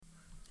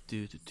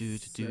Pokes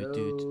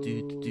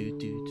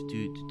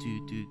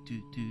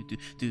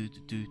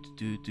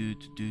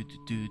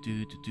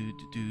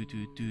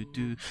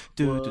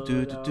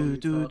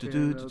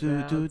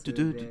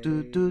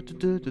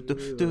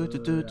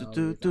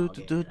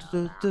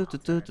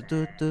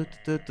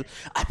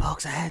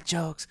and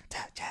jokes.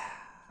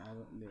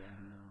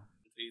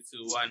 3,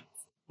 2, 1.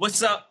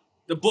 What's up?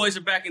 The boys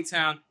are back in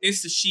town.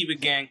 It's the Sheba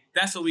Gang.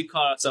 That's what we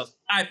call ourselves.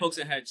 Eye Pokes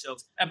and Head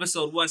Jokes.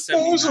 Episode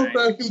 179. Boys are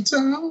back in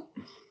town.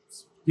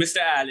 Mr.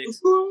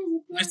 Alex,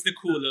 Mr.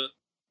 Cooler,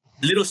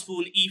 Little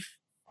Spoon Eve,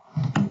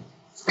 and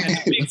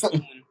the Big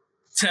Spoon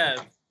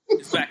Tev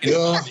is back in the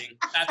building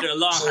after a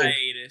long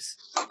hiatus.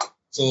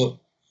 So,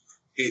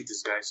 hate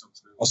this guy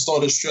sometimes. I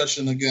started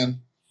stretching again.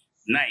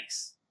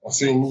 Nice. I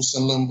feel loose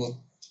and limber.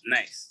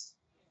 Nice.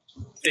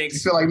 Thanks.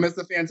 You feel like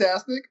Mr.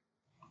 Fantastic?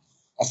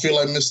 I feel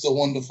like Mr.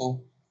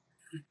 Wonderful.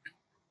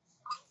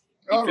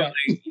 All right.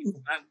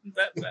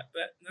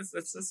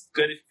 That's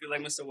good if you feel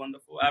like Mr.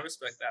 Wonderful. I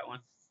respect that one.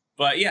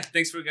 But yeah,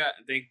 thanks for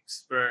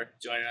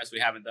joining us. We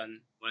haven't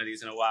done one of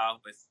these in a while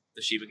with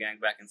the Sheba Gang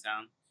back in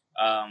town.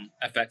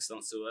 FX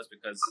don't sue us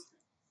because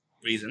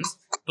reasons.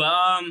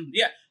 But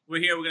yeah, we're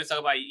here. We're gonna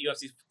talk about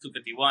UFC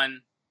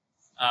 251.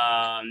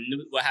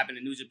 What happened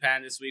in New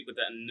Japan this week with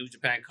the New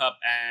Japan Cup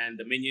and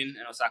Dominion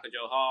and Osaka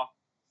Joe Hall.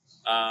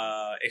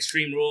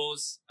 Extreme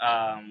Rules.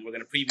 We're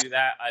gonna preview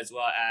that as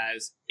well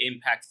as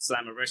Impact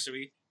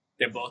Slammiversary.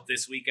 They're both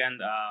this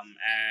weekend.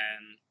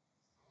 And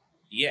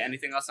yeah,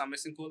 anything else I'm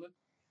missing, Cooler?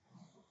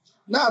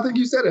 No, I think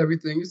you said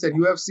everything. You said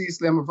UFC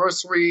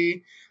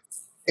Slammiversary,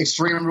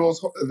 Extreme Rules,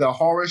 the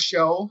horror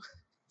show,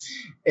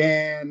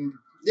 and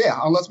yeah,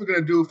 unless we're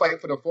gonna do Fight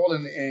for the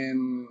Fallen,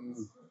 and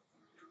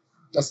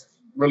that's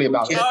really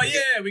about it. Oh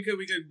yeah, we could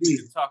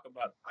talk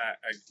about that.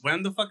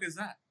 When the fuck is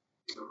that?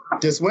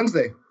 This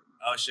Wednesday.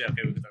 Oh shit,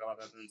 okay, we can talk about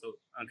that then too.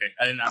 Okay,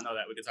 I did not know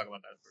that. We could talk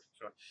about that for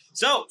sure.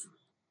 So,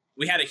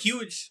 we had a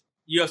huge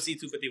UFC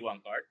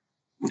 251 card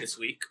this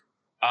week.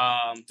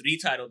 3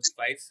 titled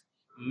fights,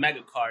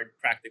 mega card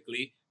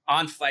practically,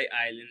 on Fight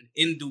Island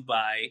in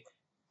Dubai,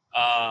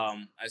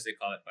 as they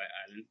call it, Fight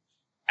Island.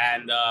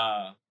 And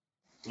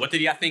what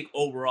did y'all think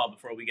overall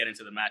before we get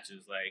into the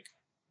matches? Like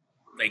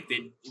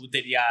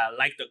did y'all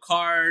like the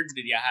card?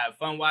 Did y'all have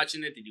fun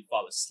watching it? Did you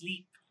fall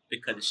asleep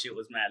because the shit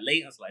was mad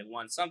late? It was like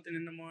 1 something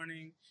in the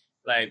morning.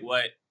 Like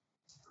what?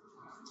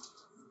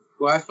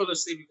 Well, I fell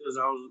asleep because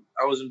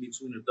I was in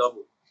between a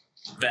double.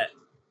 Bet.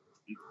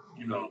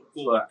 You know,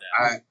 Cool but with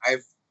that. I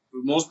for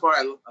the most part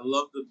I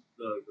love the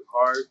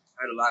card.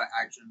 Had a lot of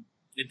action.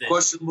 It did.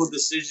 Questionable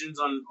decisions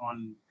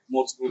on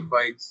multiple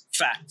fights.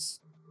 Facts.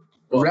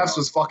 The refs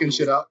was fucking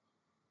shit up.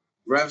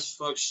 Refs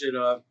fuck shit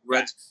up.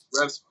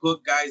 Refs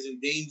put guys in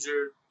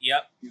danger.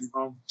 Yep. You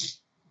know.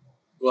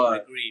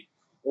 But Agreed.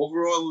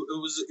 overall,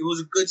 it was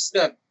a good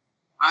step.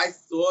 I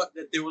thought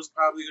that there was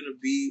probably going to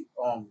be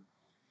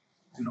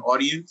an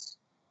audience,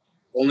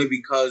 only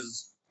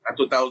because I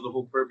thought that was the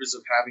whole purpose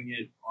of having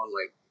it on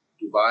like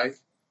Dubai.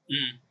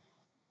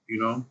 You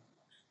know,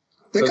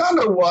 It kind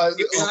of was.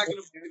 if you're not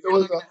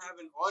going to have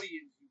an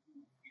audience,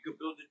 you could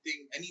build a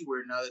thing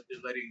anywhere now that they're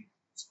letting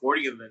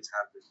sporting events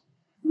happen.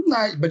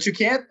 Nah, but you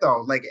can't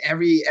though. Like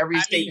every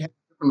state has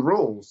different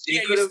rules.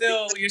 Yeah,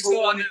 you're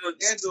still under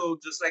Orlando,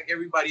 just like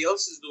everybody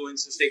else is doing,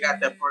 since they got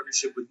that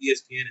partnership with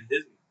ESPN and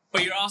Disney.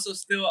 But you're also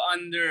still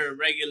under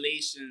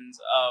regulations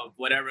of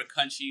whatever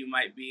country you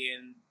might be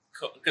in.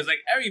 Because,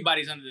 like,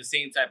 everybody's under the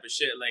same type of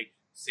shit. Like,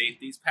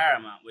 safety's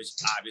paramount, which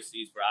obviously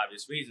is for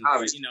obvious reasons.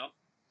 But, you know,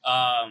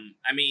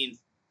 I mean,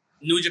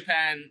 New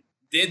Japan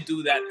did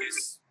do that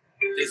this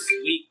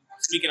week.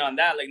 Speaking on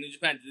that, like, New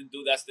Japan did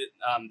do that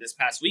this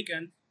past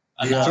weekend.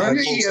 Yeah, Turn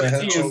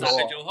the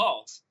Osaka Joe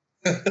Hall.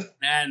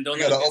 And don't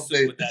let us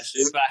with that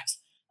shit. Facts.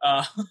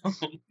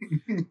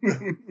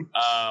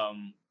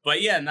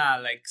 But yeah,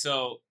 like,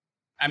 so,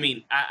 I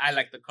mean, I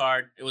like the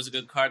card. It was a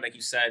good card, like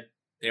you said.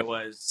 There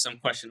was some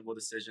questionable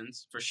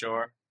decisions for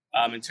sure,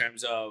 in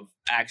terms of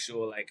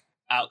actual like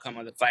outcome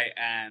of the fight,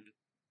 and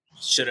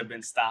should have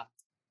been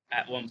stopped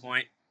at one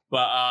point.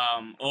 But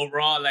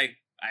overall, like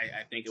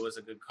I think it was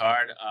a good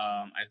card.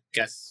 I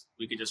guess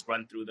we could just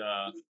run through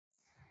the.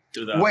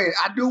 Wait,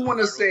 I do want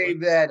to say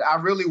that I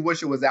really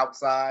wish it was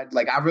outside.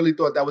 Like I really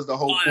thought that was the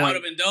whole point. That would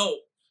have been dope.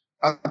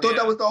 I thought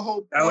that was the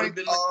whole point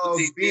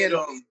of being.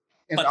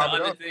 But the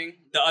other thing,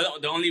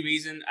 the only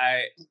reason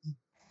I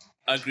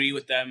agree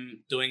with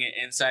them doing it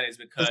inside is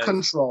because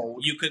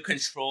you could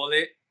control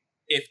it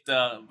if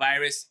the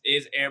virus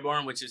is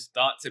airborne, which is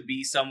thought to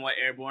be somewhat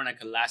airborne and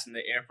could last in the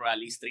air for at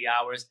least 3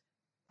 hours.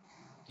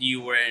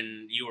 You were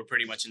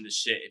pretty much in the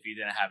shit if you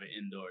didn't have it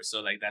indoors.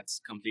 So like that's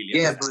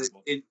completely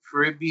understandable. But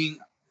for it being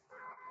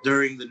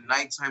during the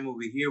nighttime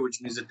over here, which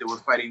means that they were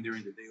fighting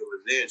during the day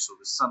over there, so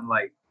the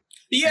sunlight.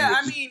 Yeah,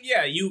 I mean,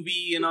 yeah,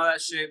 UV and all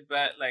that shit,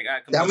 but like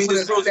that would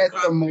have set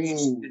the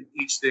mood in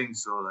each thing.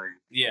 So like,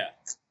 yeah.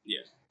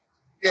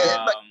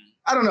 But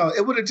I don't know.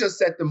 It would have just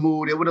set the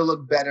mood. It would have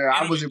looked better.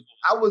 I was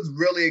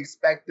really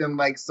expecting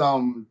like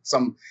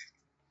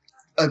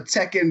a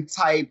Tekken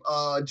type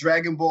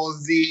Dragon Ball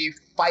Z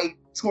fight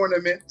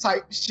tournament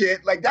type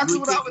shit. Like that's You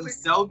what I thinking was.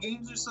 cell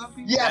games or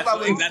something? Yes,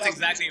 That's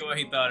exactly what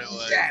he thought it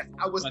was. Yes,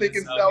 I was Fucking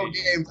thinking cell cell games.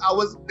 games. I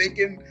was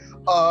thinking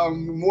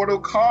Mortal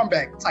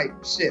Kombat type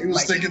shit. He was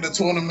Like, thinking the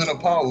Tournament of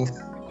Power.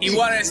 He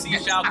wanted to see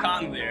Shao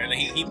Kahn there. Like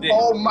he did.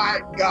 oh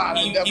my god!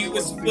 I He definitely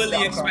was wanted to see fully Shao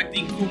Kahn.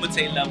 expecting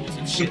Kumite levels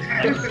and shit.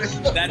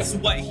 That's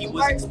what he was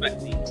Like,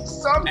 expecting,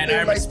 something and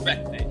I like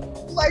respect it.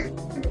 like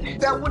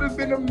that would have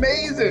been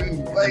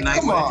amazing. The Like, night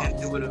come would have on.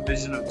 ended with a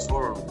vision of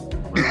Toro.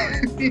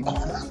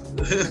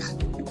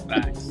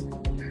 Facts.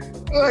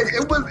 Like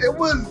it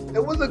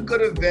was a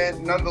good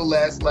event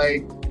nonetheless.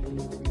 Like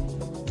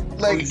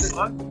Oh, you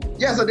saw it?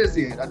 yes, I did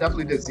see it. I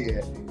definitely did see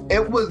it.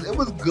 It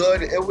was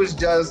good. It was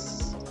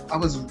just I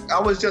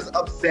was just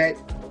upset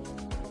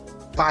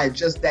by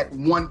just the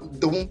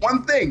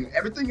one thing.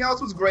 Everything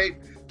else was great.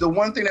 The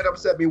one thing that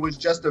upset me was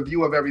just the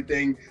view of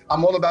everything.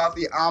 I'm all about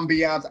the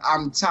ambiance.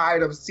 I'm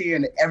tired of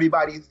seeing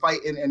everybody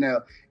fighting in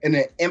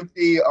an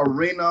empty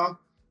arena.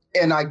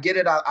 And I get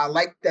it. I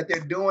like that they're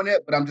doing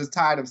it, but I'm just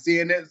tired of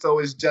seeing it. So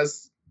it's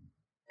just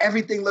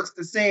everything looks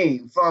the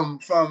same from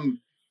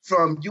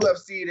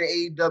UFC to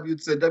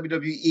AEW to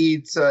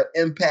WWE to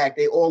Impact.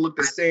 They all look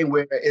the same,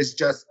 where it's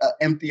just an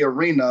empty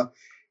arena.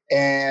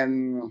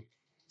 And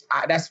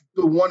that's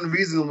the one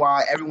reason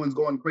why everyone's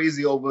going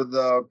crazy over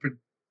the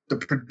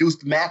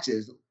produced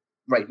matches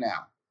right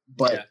now.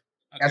 But Yeah. Okay.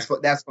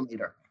 that's for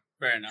later.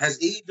 Fair enough. Has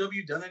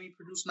AEW done any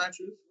produced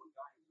matches?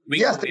 We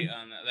Yes, can wait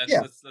on that.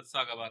 yeah. Let's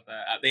talk about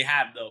that. They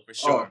have though, for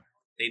sure. Oh,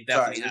 They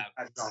definitely Sorry, have.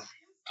 I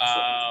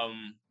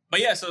don't. But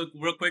yeah, so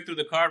real quick through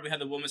the card, we had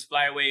the women's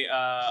flyweight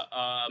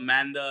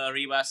Amanda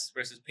Ribas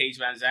versus Paige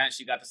Van Zandt.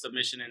 She got the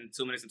submission in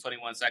 2 minutes and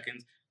 21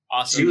 seconds.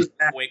 Also She was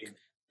quick. nasty.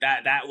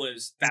 That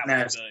was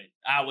nasty. good.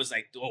 I was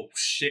like, oh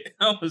shit.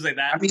 I was like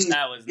that. I mean,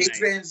 that was Paige nice.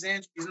 Van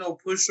Zandt, she's no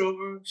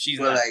pushover. She's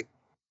but not. like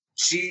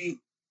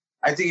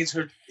I think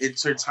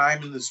it's her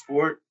time in the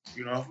sport.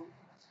 You know,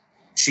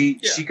 she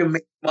can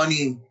make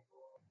money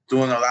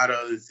doing a lot of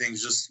other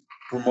things, just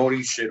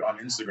promoting shit on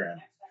Instagram.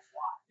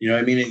 You know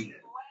what I mean? And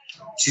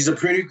she's a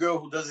pretty girl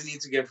who doesn't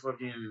need to get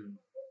fucking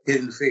hit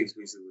in the face,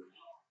 basically.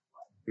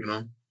 You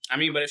know? I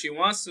mean, but if she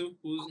wants to,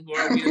 who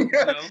are we? You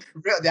know,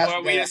 who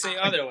are we to say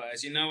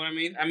otherwise? You know what I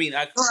mean? I mean,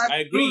 I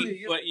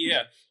agree, but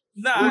yeah.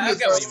 Nah, I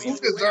get what you mean. Who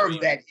deserves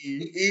that?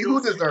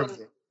 Who deserves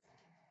it?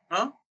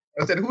 Huh?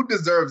 I said, who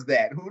deserves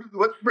that?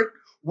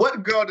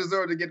 What girl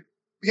deserves to get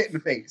hit in the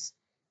face?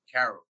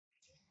 Carol.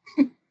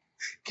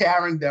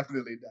 Karen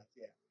definitely does.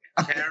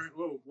 Yeah. Karen,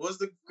 what was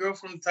the girl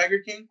from Tiger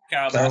King?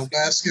 Carol Carol Baskin.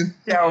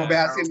 Baskin. Carol Yeah,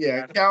 Baskin,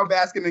 yeah. Carol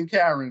Baskin and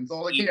Karens.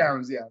 All the Yeah.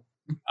 Karens, yeah.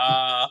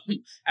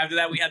 After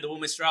that, we had the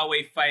women's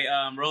strawweight fight.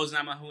 Rose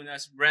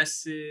Namajunas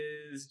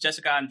versus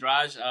Jessica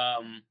Andrade.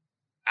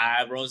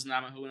 Rose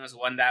Namajunas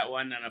won that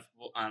one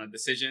on a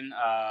decision.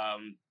 I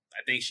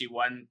think she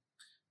won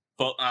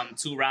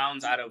 2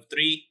 rounds out of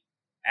 3,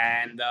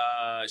 and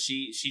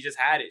she just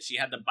had it. She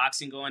had the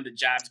boxing going, the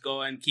jabs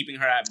going, keeping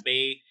her at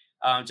bay.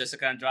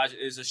 Jessica Andrade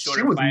is a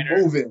shorter She was fighter,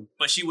 moving.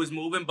 but she was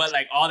moving. But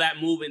like all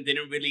that moving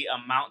didn't really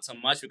amount to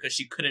much because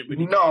she couldn't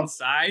really No. get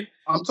inside.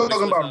 I'm talking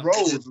Which was about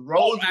Rose.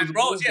 Rose and was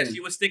Rose, yeah, moving. she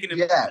was sticking to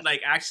Yeah.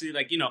 like actually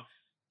like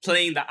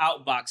playing the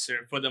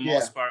outboxer for the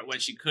most part when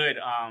she could,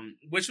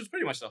 which was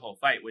pretty much the whole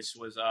fight. Which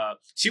was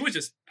she was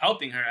just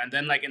pelting her, and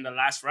then like in the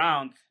last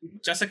round,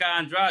 Jessica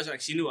Andrade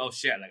like she knew, oh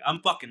shit, like I'm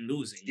fucking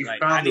losing. She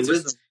Like found I need the to,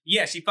 rhythm.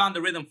 yeah, she found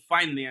the rhythm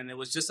finally, and it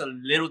was just a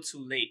little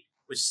too late,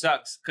 which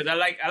sucks because I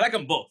like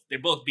them both. They're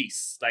both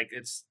beasts. Like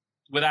it's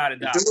without a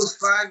doubt. If it was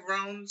 5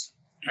 rounds,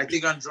 I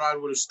think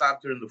Andrade would have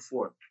stopped her in the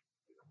 4th.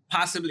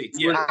 Possibly,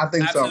 yeah. I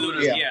think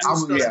Absolutely, so. yeah.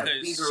 Yeah.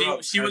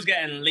 Because she was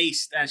getting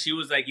laced, and she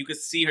was like, you could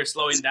see her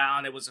slowing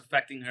down. It was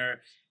affecting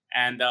her,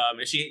 and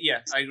if she,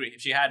 I agree.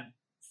 If she had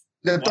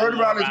The one third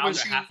more round is round when or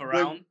she. half a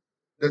round,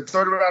 The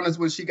third round is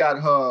when she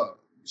got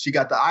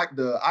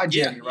the eye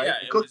jelly, right? yeah,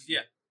 The it cookie. was, yeah.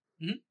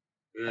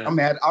 Yeah. I'm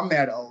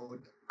mad old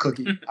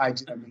cookie eye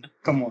jelly.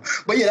 Come on.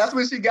 But yeah, that's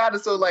when she got it.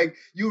 So like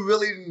you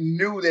really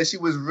knew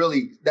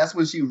that that's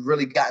when she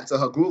really got into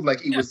her groove,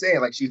 like he was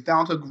saying. Like she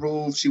found her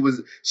groove, she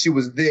was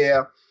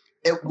there.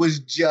 It was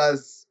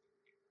just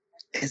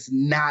it's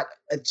not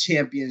a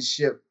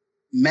championship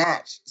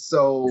match.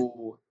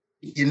 So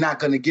you're not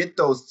gonna get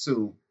those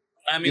two.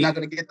 I mean, You're not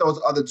gonna get those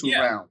other 2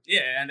 rounds.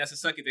 Yeah, and that's the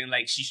second thing.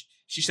 Like she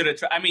should have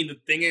tried. I mean, the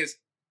thing is,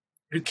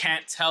 you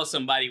can't tell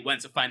somebody when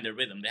to find their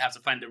rhythm. They have to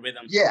find their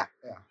rhythm Yeah.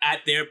 at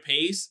their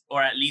pace,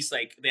 or at least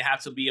like they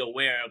have to be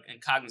aware and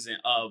cognizant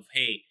of,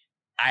 hey,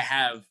 I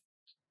have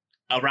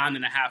a round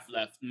and a half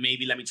left.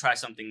 Maybe let me try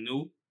something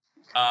new.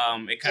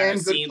 It kind of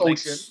And good seemed like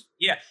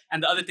coaching.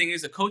 and the other thing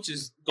is the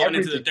coaches going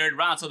into the Everything. 3rd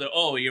round, so they're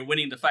you're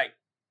winning the fight.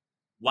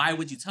 Why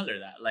would you tell her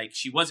that? Like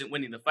she wasn't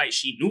winning the fight.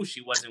 She knew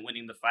she wasn't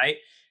winning the fight.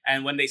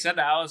 And when they said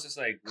that, I was just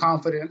like,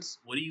 Confidence.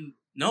 what do you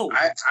know?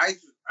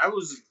 I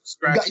was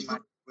scratching my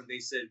head when they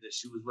said that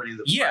she was winning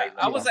the fight.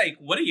 I was like,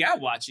 what are y'all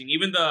watching?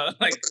 Even the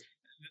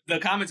the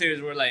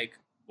commentators were like,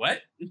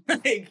 what?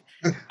 Like,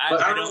 I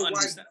don't know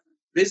understand.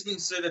 why Bisping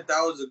said that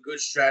was a good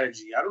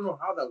strategy. I don't know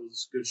how that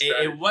was a good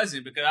strategy. It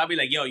wasn't, because I'll be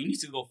like, yo, you need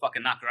to go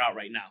fucking knock her out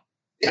right now.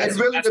 It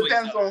really that's what you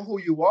depends tell her. on who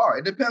you are.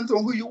 It depends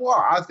on who you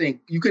are. I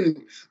think you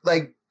can,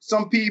 like,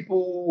 some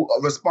people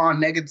respond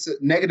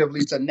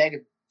negatively to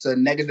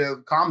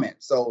negative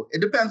comments. So it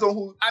depends on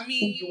who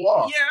you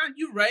are. Yeah,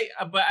 you're right.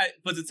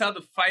 But to tell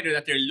the fighter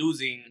that they're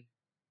losing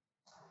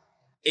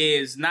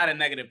is not a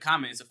negative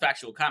comment; it's a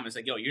factual comment. It's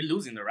like, yo, you're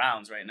losing the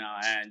rounds right now,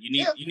 and you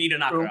need to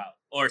knock her out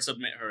or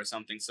submit her or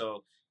something.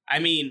 So, I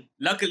mean,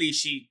 luckily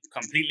she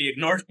completely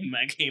ignored him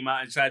and came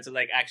out and tried to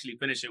like actually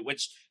finish it,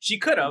 which she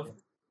could have,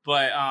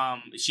 but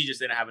she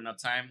just didn't have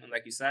enough time,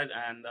 like you said.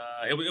 And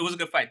it was a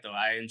good fight though.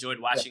 I enjoyed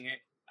watching it.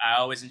 I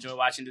always enjoy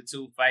watching the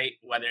two fight,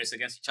 whether it's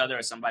against each other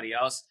or somebody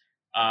else,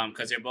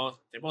 because they're both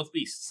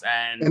beasts.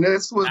 And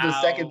this was now,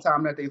 the second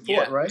time that they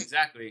fought, right?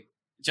 Exactly.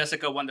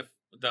 Jessica won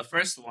the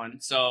first one,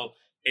 so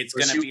it's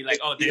gonna be like,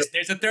 oh,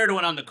 there's a third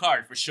one on the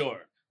card for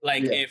sure.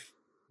 Like if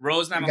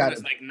Rose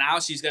Namajunas, like now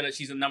she's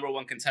a number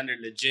one contender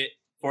legit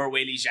for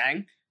Weili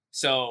Zhang.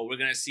 So we're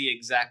gonna see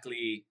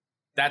exactly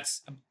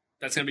that's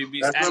gonna be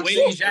beast. And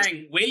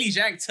Weili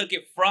Zhang took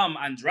it from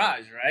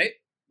Andrade, right?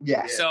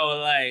 Yeah. So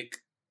like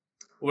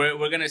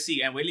we're gonna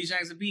see, and Weili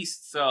Zhang's a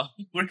beast. So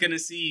we're gonna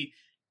see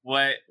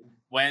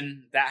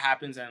when that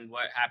happens and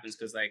what happens,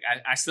 because like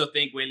I still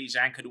think Weili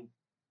Zhang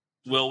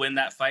will win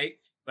that fight.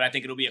 But I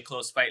think it'll be a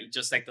close fight,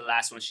 just like the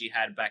last one she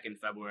had back in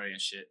February and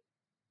shit.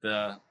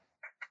 After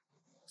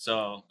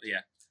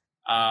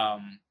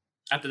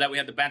that, we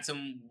have the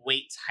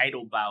bantamweight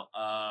title bout.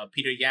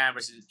 Peter Yan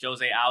versus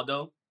Jose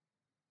Aldo.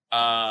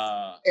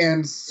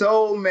 And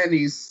so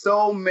many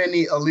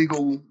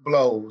illegal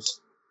blows.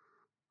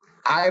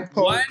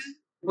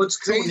 What's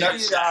crazy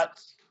is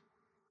shots.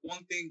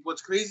 One thing.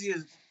 What's crazy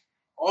is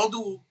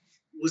Aldo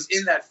was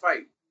in that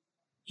fight.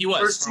 He was.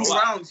 First 2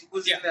 rounds, he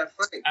was in that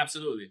fight.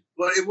 Absolutely.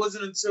 But it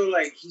wasn't until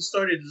like he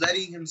started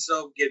letting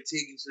himself get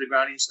taken to the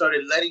ground. He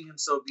started letting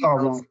himself be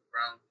held to the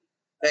ground.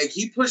 Like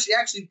he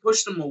actually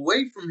pushed him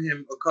away from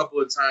him a couple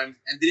of times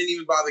and didn't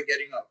even bother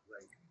getting up.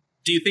 Like,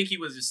 do you think he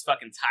was just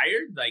fucking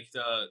tired? Like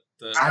the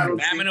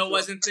stamina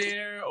wasn't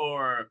there,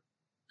 or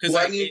because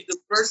the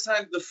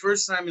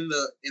first time in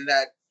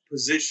that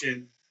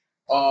position,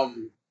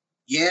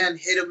 Yan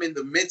hit him in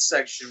the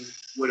midsection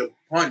with a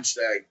punch.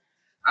 Like,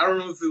 I don't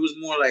know if it was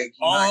more like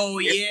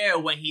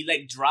when he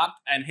like dropped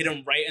and hit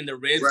him right in the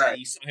ribs, and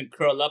you saw him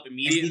curl up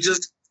immediately.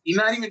 He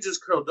not even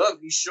just curled up.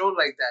 He showed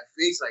like that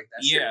face, like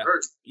that shit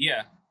hurt.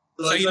 Yeah.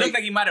 So he looked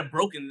like he might have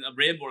broken a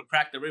rib or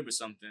cracked a rib or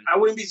something. I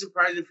wouldn't be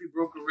surprised if he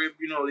broke a rib.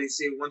 You know, they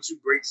say once you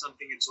break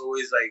something, it's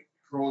always like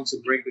prone to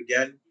break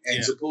again.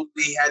 And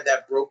supposedly he had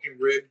that broken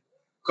rib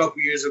a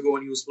couple years ago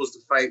when he was supposed to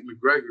fight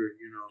McGregor.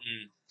 You know,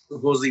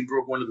 supposedly he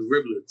broke one of the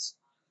riblets.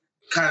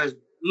 Kind of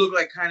look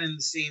like kind of in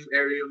the same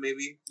area,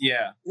 maybe.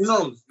 Yeah. Who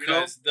knows? You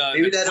know,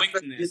 maybe that quickness,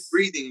 affected his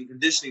breathing and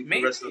conditioning for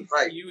the rest of the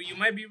fight. You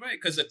might be right,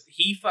 because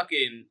he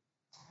fucking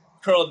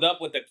curled up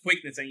with the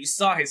quickness, and you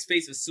saw his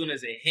face as soon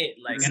as it hit.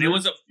 Like, and it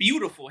was a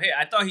beautiful hit.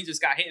 I thought he just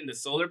got hit in the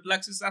solar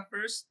plexus at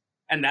first,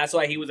 and that's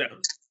why he was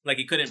like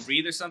he couldn't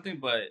breathe or something.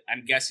 But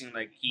I'm guessing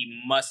like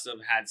he must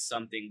have had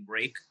something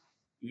break,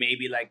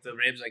 maybe like the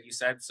ribs, like you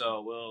said.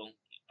 So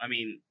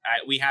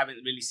we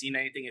haven't really seen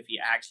anything if he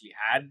actually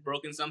had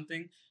broken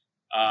something.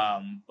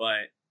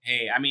 But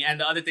hey, I mean, and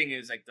the other thing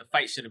is like the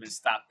fight should have been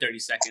stopped 30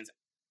 seconds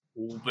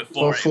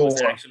before it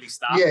was actually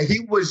stopped. Yeah,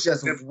 he was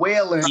just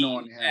wailing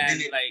on him. And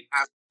like,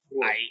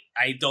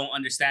 I don't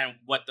understand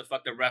what the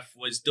fuck the ref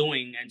was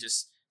doing and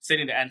just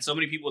sitting there. And so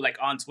many people like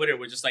on Twitter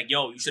were just like,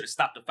 yo, you should have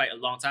stopped the fight a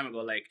long time ago.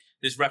 Like,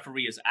 this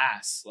referee is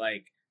ass.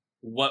 Like,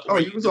 what? Oh,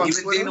 he was on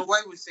even Twitter? Dana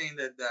White was saying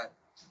that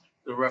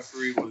the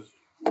referee was.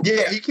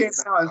 Yeah, he came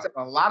out and said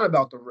a lot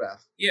about the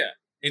ref. Yeah.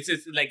 It's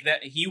like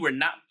that. He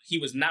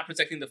was not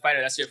protecting the fighter.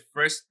 That's your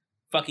first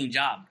fucking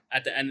job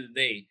at the end of the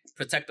day.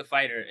 Protect the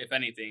fighter, if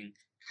anything.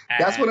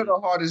 And that's one of the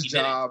hardest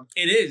jobs.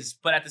 It is.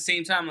 But at the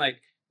same time,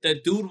 like, the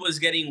dude was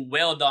getting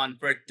wailed on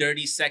for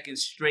 30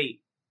 seconds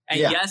straight. And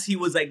yes, he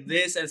was like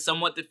this and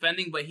somewhat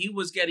defending, but he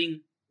was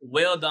getting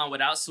wailed on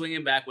without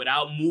swinging back,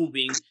 without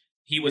moving.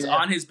 He was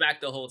on his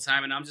back the whole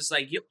time. And I'm just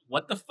like, yo,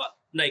 what the fuck?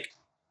 Like,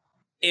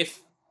 if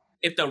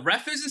the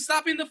ref isn't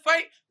stopping the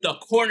fight, the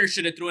corner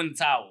should have threw in the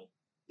towel.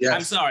 Yes.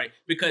 I'm sorry,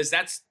 because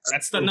that's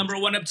the number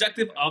one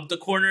objective of the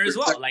corner as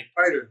well. Like,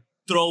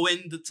 throw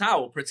in the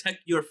towel,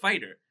 protect your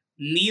fighter.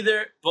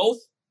 Both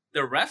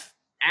the ref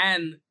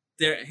and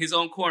his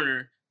own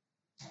corner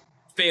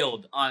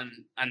failed on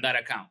that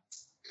account.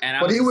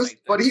 And he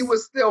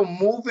was still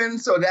moving.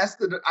 So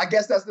I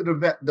guess that's the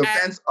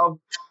defense of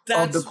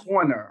the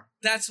corner.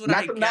 That's what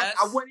I guess.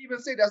 I wouldn't even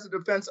say that's the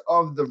defense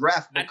of the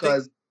ref,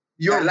 because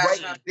you're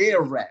right there,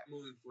 ref.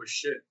 Moving for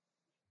shit.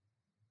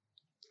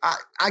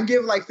 I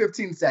give like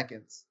 15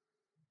 seconds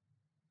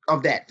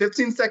of that.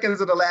 15 seconds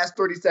of the last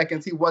 30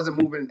 seconds, he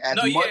wasn't moving as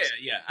much.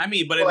 Yeah. I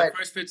mean, but in the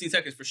first 15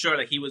 seconds, for sure,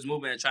 like he was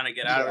moving and trying to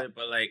get out of it.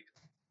 But like,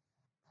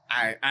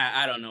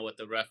 I don't know what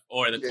the ref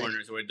or the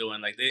corners were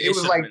doing. Like it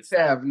was like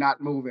Sev not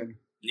moving.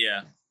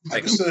 Yeah.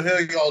 Like what the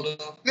hell y'all doing?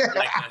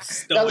 Like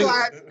that's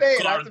why I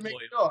stayed. I have to make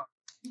sure.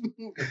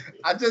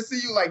 I just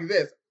see you like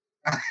this.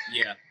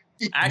 Yeah.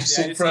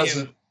 Actually,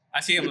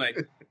 I see him like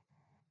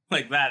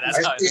like that. That's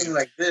I how I see see him him.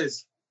 like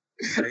this.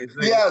 Like,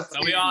 Yes. So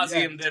we all see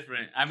him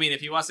different. I mean, if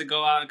he wants to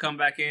go out and come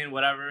back in,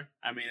 whatever.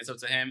 I mean, it's up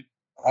to him.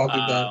 I mean, if he wants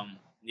to go out and come back in, whatever. I mean, it's up to him. I'll be back.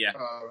 Yeah.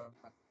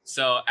 Uh,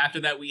 So after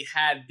that, we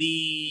had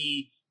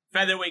the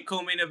featherweight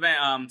co-main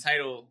event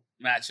title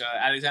match: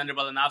 Alexander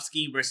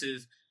Volkanovski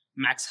versus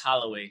Max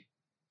Holloway.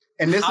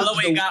 and this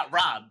Holloway got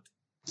robbed.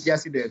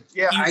 Yes, he did.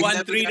 Yeah, He I won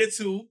never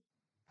 3-2.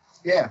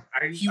 yeah.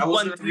 He I was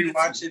won gonna 3-2.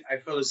 rewatch it. I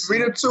fell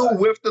asleep. 3-2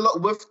 with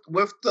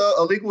the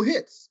illegal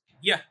hits.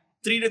 Yeah,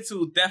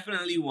 3-2.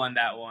 Definitely won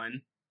that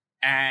one,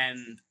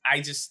 and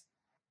I just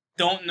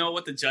don't know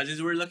what the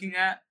judges were looking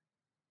at,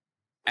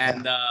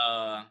 and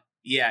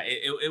yeah,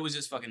 it was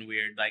just fucking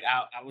weird. Like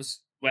I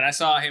was when I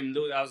saw him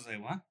lose, I was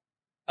like, what?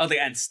 I was like,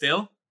 and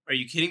still, are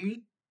you kidding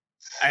me?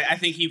 I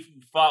think he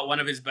fought one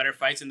of his better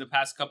fights in the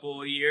past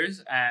couple of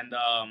years, and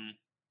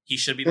he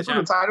should be the This was a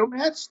champion. title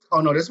match? Oh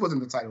no, this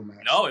wasn't the title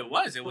match. No, it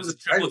was. It was a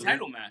triple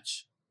title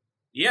match.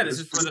 Yeah, this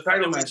is for the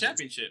title featherweight match.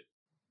 championship.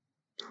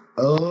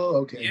 Oh,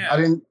 okay. Yeah. I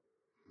didn't.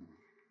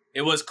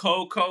 It was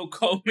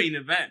co-main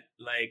event.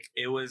 Like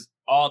it was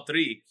all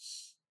three.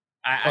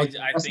 I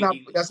that's think not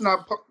he, that's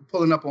not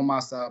pulling up on my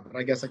side, but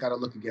I guess I gotta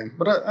look again.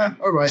 But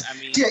all right. I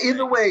mean, Yeah.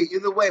 Either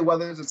like, way,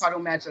 whether it's a title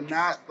match or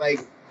not, like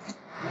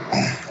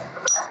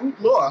who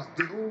lost?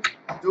 Who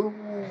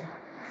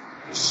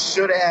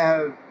should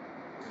have?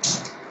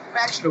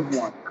 Max should have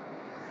won.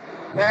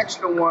 Max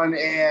should have won,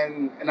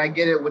 and I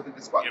get it with the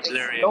disqualification.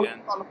 You're blurry No again.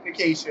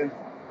 disqualification,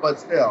 but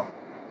still,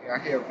 yeah, I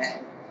hear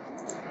Max.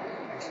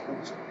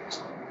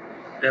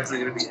 Definitely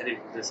gonna be editing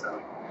this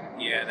out.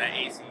 yeah, that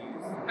AC is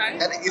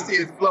That AC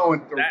is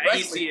flowing through. that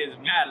AC wrestling. is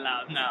mad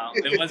loud now.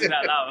 It wasn't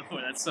that loud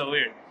before. That's so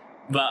weird.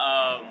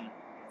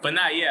 But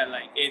not yeah.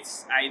 Like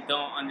it's I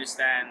don't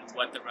understand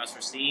what the refs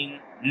were seeing.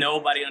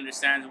 Nobody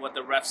understands what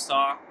the refs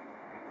saw,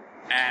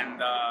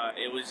 and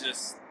it was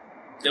just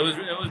it was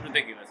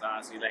ridiculous.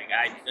 Honestly, like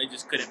I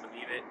just couldn't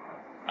believe it.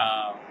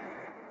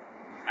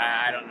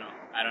 I don't know.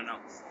 I don't know.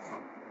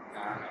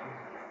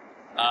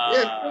 Yeah,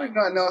 there's really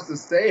nothing else to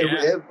say.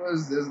 yeah. It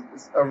was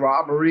it's a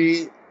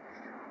robbery.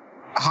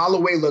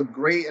 Holloway looked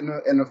great in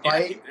the Yeah,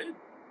 he fight. did.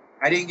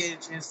 I didn't get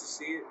a chance to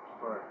see it,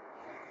 but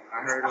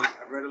I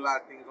read a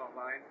lot of things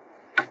online.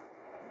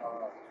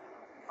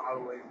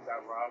 Holloway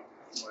got robbed,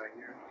 from what I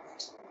hear.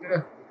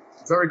 Yeah,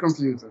 very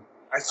confusing.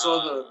 I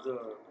saw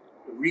the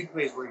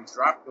replays where he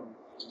dropped them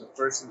in the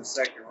first and the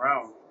second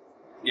round.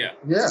 Yeah,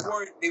 Yeah,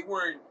 They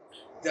weren't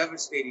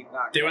devastating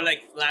knockdowns. they were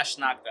like flash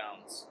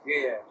knockdowns.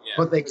 Yeah. Yeah,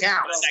 but they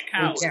count. But that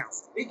counts. They count.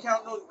 They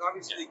count, no,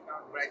 obviously they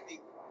count, but I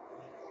think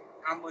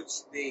how much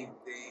they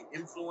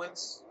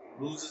influence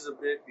loses a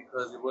bit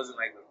because it wasn't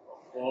like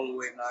a all the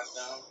way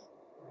knockdown.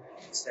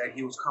 Instead,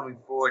 he was coming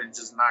forward and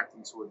just knocked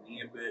him to a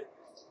knee a bit.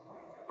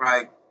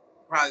 Probably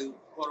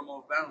caught him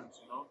off balance,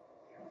 you know?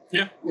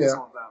 Yeah. He was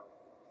off balance.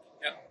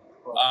 Yeah.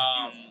 But,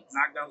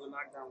 knockdown's a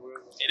knockdown,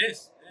 whatever. It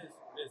is.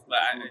 But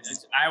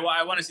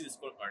I want to see the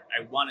scorecard.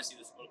 I want to see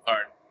the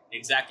scorecard.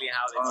 Exactly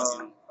how they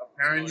fucking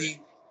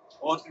Apparently,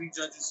 all three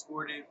judges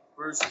scored it.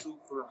 First two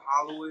for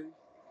Holloway,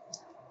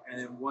 and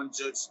then one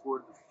judge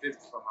scored the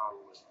fifth for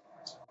Holloway.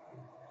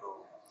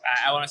 So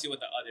I want to see what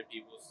the other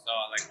people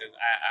saw. Like, 'cause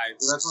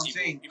so that's what I'm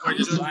saying. People are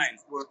just blind.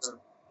 Scored the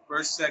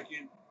first,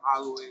 second,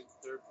 Holloway,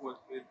 third, fourth,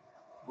 fifth,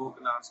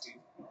 Volkanovski.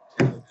 And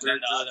the And then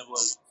third the judge other one,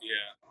 was yeah.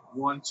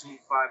 1, 2,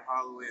 5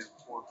 Holloway and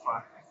 4,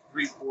 5,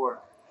 3,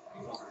 4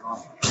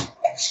 Volkanovski.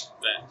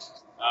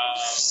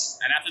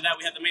 And after that,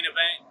 we had the main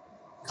event: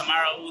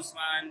 Kamaru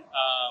Usman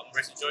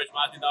versus George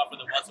Masvidal for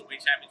the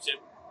welterweight championship.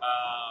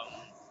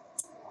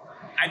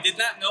 I did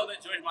not know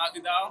that George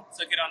Masvidal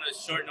took it on a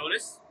short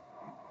notice.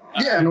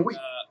 Yeah, in a week.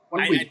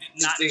 1 I week.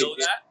 did not 6 days, know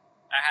yeah. that.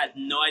 I had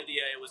no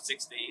idea it was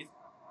 6 days.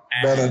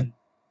 Better. And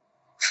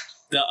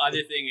the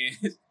other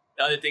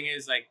thing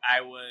is, like,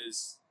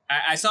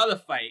 I saw the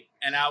fight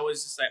and I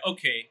was just like,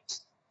 okay,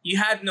 you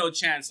had no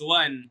chance.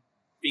 One,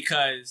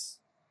 because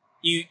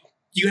you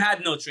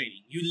had no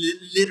training. You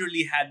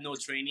literally had no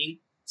training.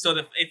 So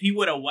if he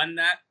would have won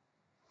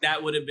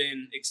that would have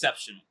been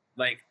exceptional.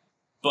 Like,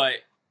 but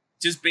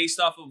just based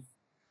off of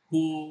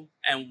who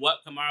and what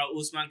Kamaru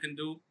Usman can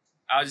do,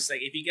 I was just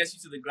like, if he gets you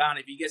to the ground,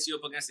 if he gets you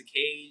up against the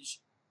cage,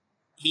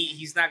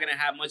 he's not gonna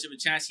have much of a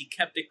chance. He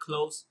kept it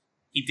close.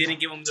 He didn't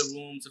give him the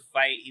room to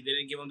fight. He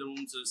didn't give him the room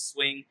to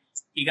swing.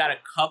 He got a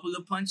couple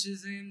of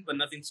punches in, but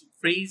nothing too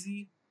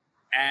crazy.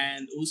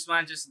 And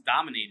Usman just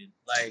dominated.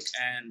 Like,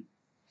 and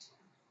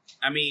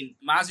I mean,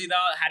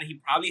 Masvidal he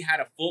probably had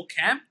a full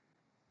camp,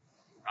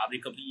 probably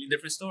a completely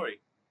different story.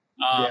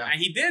 Yeah. And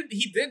he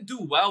did do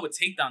well with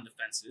takedown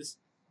defenses.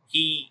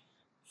 He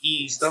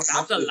Stuffed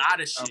stopped most a of it.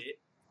 lot of shit,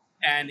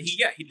 and he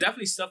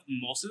definitely stuffed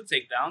most of the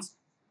takedowns.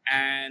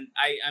 And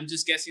I'm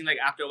just guessing, like,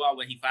 after a while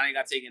when he finally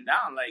got taken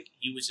down, like,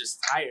 he was just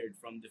tired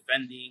from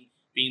defending,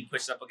 being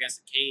pushed up against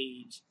the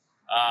cage.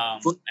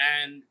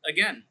 And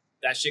again,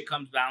 that shit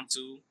comes down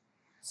to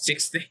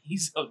 6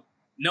 days of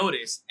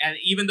notice. And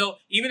even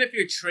if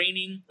you're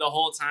training the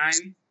whole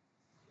time,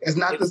 It's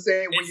not the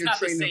same when it's you're not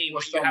the training same for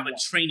when you have someone. a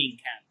training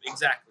camp.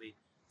 Exactly.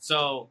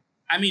 So,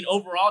 I mean,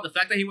 overall, the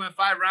fact that he went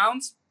 5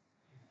 rounds,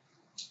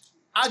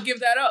 I'll give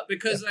that up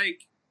because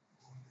like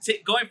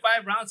going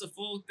 5 rounds, a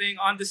full thing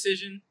on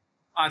decision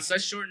on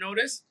such short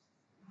notice,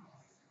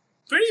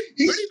 pretty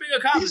big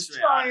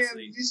accomplishment.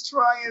 Honestly. He's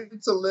trying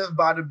to live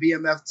by the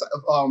BMF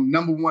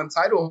 #1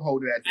 title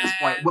holder at this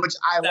point, which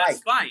I like.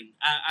 That's fine.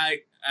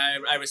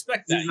 I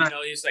respect that.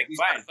 He's like,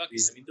 fine, fuck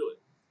it, let me do it.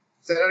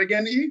 Say that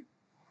again, E?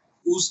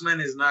 Usman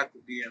is not the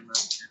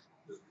BMF.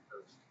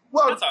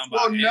 Well,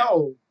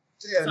 no.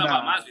 Yeah, talking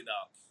about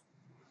Masvidal.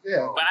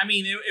 Yeah. But I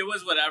mean, it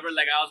was whatever.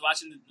 Like I was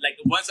watching, like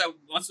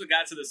once we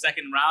got to the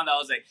second round, I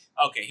was like,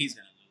 okay, he's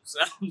gonna lose. So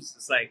I was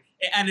just like,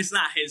 and it's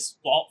not his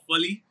fault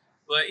fully,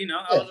 but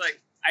I was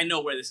like, I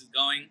know where this is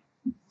going.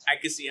 I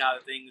can see how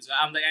the things.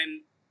 I'm like,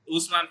 and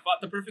Usman fought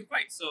the perfect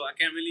fight, so I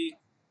can't really,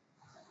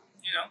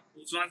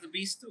 Usman's a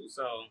beast too.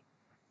 So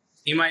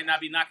he might not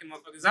be knocking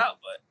motherfuckers out,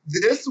 but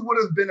this would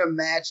have been a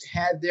match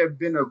had there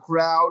been a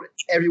crowd.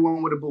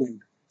 Everyone would have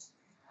booed.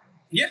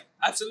 Yeah,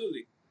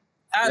 absolutely.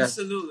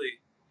 100%.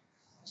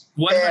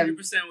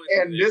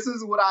 And this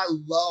is what I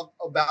love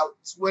about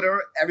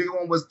Twitter.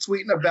 Everyone was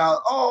tweeting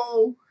about,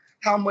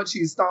 how much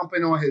he's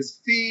stomping on his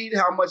feet,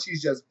 how much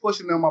he's just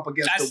pushing them up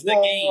against the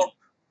wall. Game.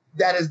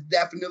 That is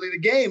definitely the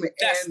game.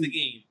 That's the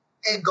game.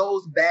 It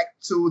goes back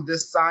to the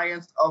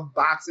science of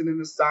boxing and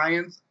the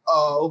science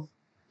of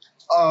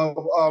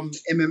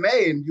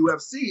MMA and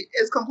UFC.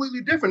 It's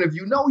completely different. If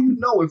you know, you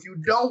know. If you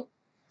don't,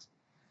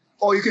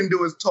 all you can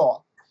do is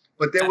talk.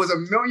 But there was a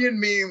million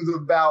memes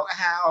about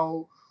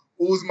how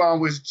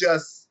Usman was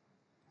just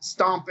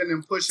stomping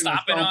and pushing.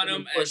 Stomping on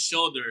him and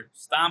shoulder.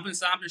 Stomping,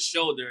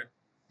 shoulder.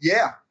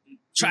 Yeah.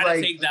 Try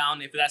to take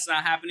down. If that's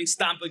not happening,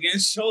 stomp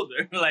against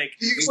shoulder. Like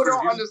people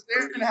don't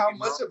understand how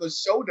much of a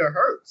shoulder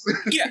hurts.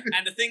 Yeah,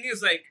 and the thing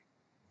is, like,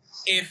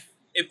 if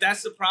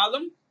that's the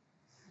problem,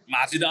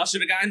 Masvidal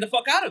should have gotten the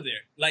fuck out of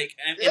there. Like,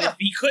 and if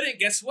he couldn't,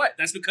 guess what?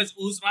 That's because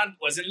Usman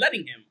wasn't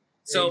letting him.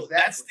 So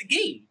that's the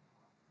game.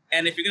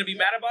 And if you're gonna be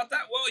mad about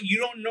that, well, you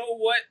don't know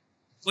what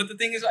the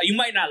thing is. You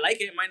might not like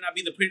it. It might not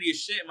be the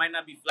prettiest shit. It might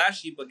not be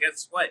flashy. But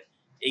guess what?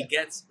 It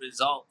gets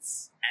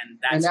results, and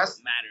that's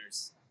what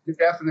matters.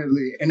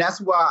 Definitely. And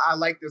that's why I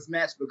like this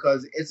match,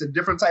 because it's a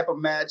different type of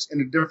match in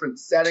a different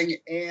setting.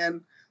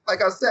 And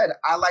like I said,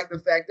 I like the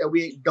fact that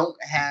we don't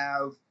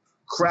have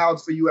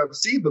crowds for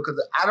UFC, because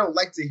I don't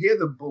like to hear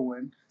the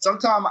booing.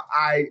 Sometimes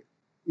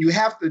you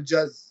have to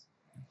just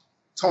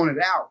tone it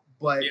out.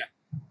 But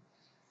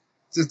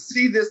to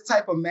see this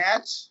type of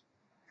match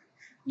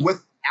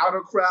without a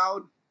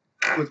crowd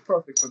was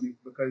perfect for me,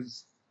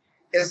 because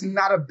it's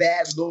not a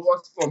bad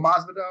loss for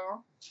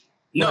Masvidal.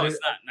 No, it's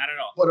not at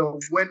all. But a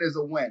win is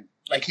a win.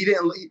 Like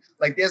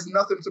there's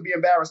nothing to be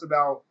embarrassed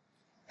about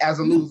as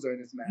a loser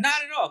in this match.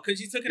 Not at all, because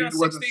you took it on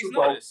 6 days'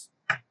 notice.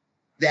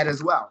 That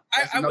as well.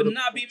 I would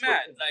not be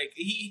mad. Like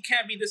he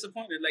can't be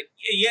disappointed. Like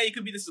you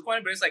could be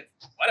disappointed, but it's like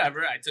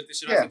whatever. I took this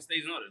shit on 6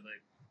 days' notice.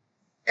 Like,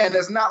 and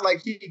it's not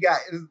like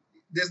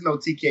there's no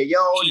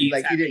TKO. He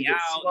didn't get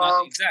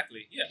slumped.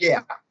 Exactly.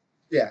 Yeah.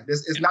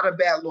 It's not a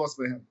bad loss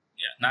for him.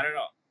 Yeah, not at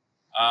all.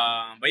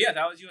 But yeah,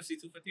 that was UFC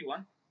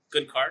 251.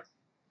 Good card.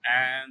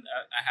 And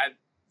I had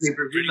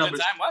pay-per-view pretty good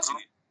time watching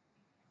it.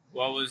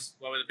 What were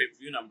the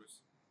pay-per-view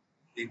numbers?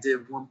 They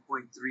did 1.3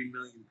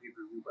 million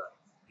pay-per-view buys.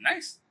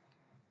 Nice.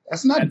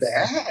 That's not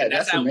bad. And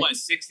that's at what,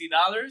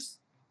 $60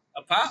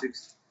 a pop?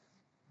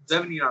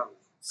 $70.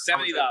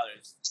 $70.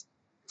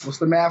 What's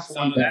the math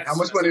on that? How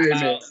much money did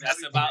they make?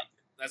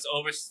 That's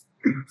over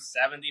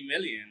 70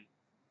 million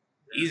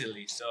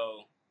easily.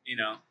 So,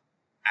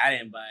 I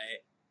didn't buy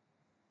it.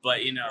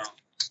 But,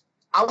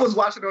 I was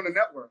watching on the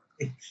network.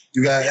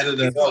 You got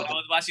edited.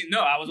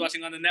 I was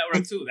watching on the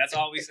network too. That's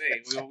all we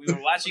say. We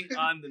were watching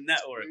on the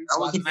network. I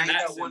was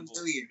 91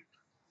 million.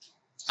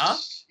 Huh?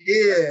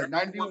 Yeah,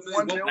 91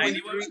 million.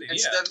 $91 and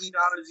 $70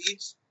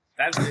 each.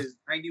 That is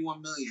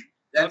 91 million.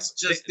 That's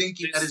just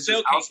thinking that it's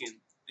still kicking.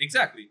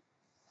 Exactly.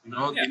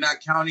 You're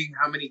not counting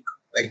how many,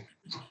 like,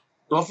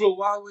 Buffalo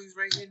Wild Wings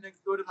right here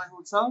next door to my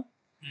hotel.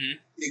 Mm-hmm.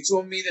 They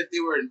told me that they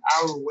were an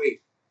hour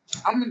away.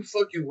 I'm in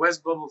fucking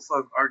West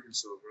Bubblefuck,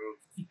 Arkansas,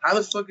 bro. How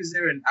the fuck is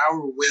there an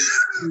hour wait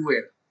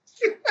anywhere?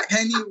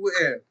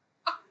 Anywhere.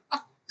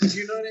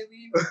 You know what I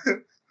mean?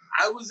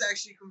 I was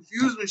actually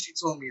confused when she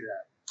told me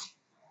that.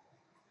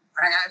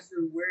 I asked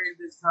her, where in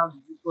this town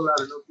did you pull out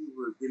enough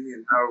people to give me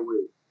an hour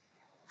wait?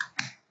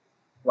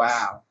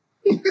 Wow.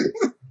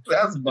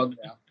 That's bugged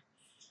out.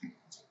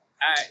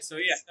 Alright, so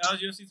yeah, that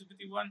was UFC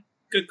 251.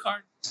 Good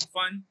card.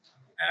 Fun.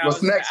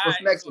 What's next?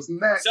 What's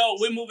next? So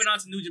we're moving on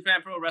to New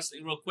Japan Pro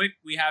Wrestling real quick.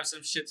 We have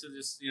some shit to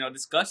just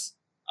discuss.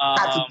 I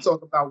have to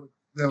talk about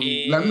them.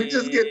 Let me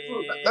just get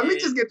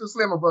through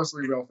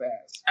Slammiversary real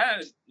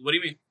fast. What do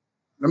you mean?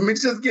 Let me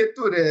just get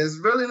through this. There's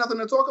really nothing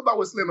to talk about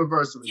with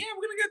Slammiversary. Yeah,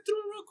 we're gonna get through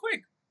it real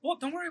quick. Well,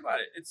 don't worry about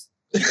it. It's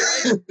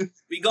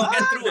we gonna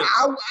get through it.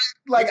 I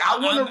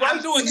want to rush.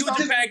 I'm doing New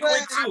Japan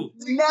quick too.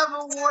 I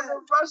never want to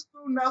rush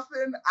through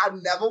nothing.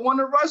 I'm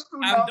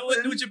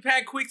doing New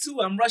Japan quick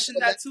too. I'm rushing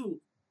that too.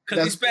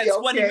 Because we spent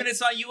 20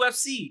 minutes on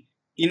UFC.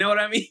 You know what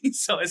I mean?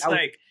 So it's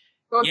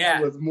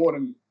that was more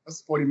than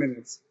 40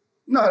 minutes.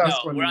 No, that was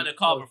 20 we're on the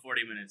call for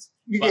 40 minutes.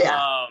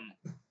 Yeah.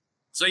 But,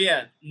 So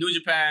yeah, New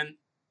Japan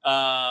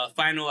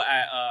final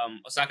at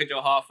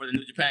Osaka-jo Hall for the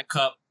New Japan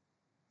Cup.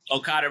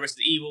 Okada versus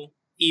Evil.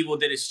 Evil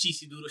did his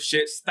cheesy doodle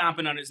shit,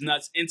 stomping on his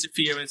nuts,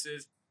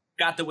 interferences,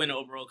 got the win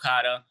over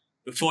Okada.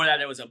 Before that,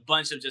 there was a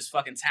bunch of just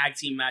fucking tag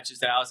team matches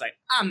that I was like,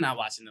 I'm not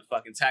watching the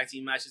fucking tag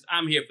team matches.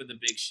 I'm here for the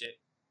big shit.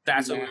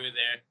 That's why we were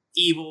there.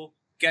 Evil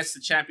gets the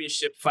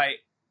championship fight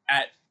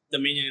at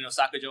Dominion in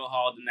Osaka-jo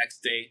Hall the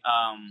next day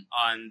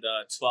on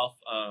the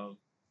 12th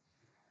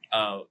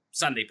of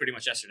Sunday, pretty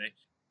much yesterday.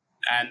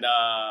 And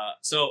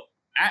so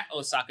at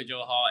Osaka-jo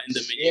Hall in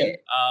Dominion,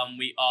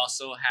 we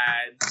also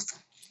had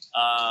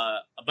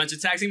a bunch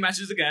of tag team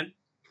matches again.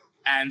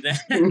 And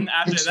then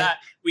after that,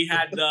 we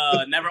had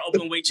the Never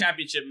Openweight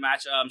Championship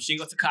match.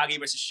 Shingo Takagi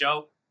versus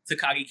Sho.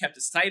 Takagi kept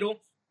his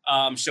title.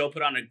 Sho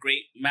put on a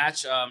great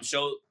match.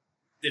 Sho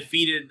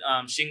defeated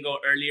Shingo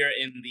earlier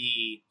in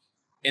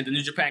the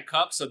New Japan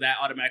Cup, so that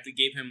automatically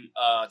gave him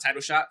a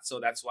title shot. So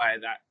that's why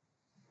that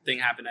thing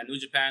happened at New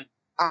Japan.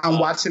 I'm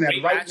watching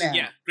it right match. now.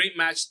 Yeah, great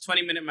match,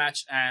 20-minute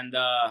match, and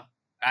I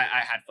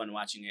had fun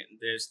watching it.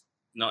 There's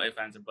no ifs,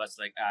 ands, or buts.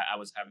 Like I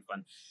was having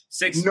fun.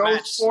 No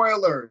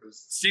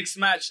spoilers. Six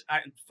match.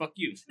 Fuck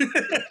you.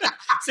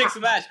 Six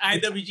match.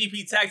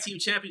 IWGP Tag Team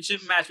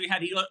Championship match. We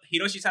had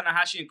Hiroshi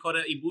Tanahashi and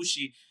Kota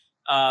Ibushi,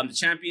 the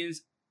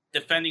champions,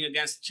 defending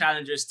against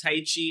challengers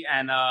Taichi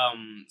and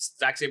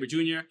Zack Sabre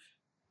Jr.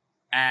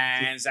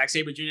 And Zack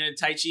Sabre Jr. and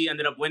Taichi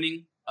ended up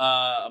winning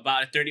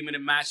about a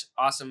 30-minute match.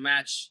 Awesome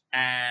match.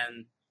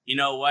 And you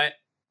know what?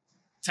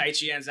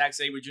 Taichi and Zack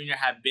Sabre Jr.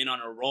 have been on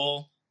a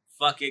roll.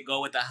 Fuck it,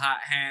 go with the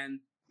hot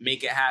hand,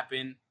 make it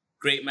happen.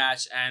 Great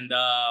match, and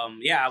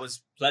I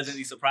was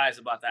pleasantly surprised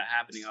about that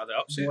happening. I was like,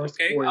 oh shit,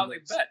 okay. I was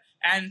like, bet.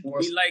 And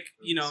we like,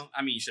 you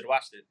mean, you should have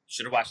watched it.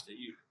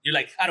 You're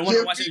like, I don't want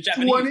to watch it in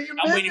Japanese.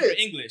 I'm waiting for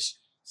English.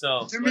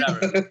 So whatever.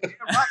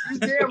 You're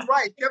damn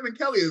right. Kevin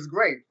Kelly is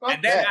great. Fuck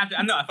and then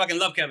that. I fucking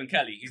love Kevin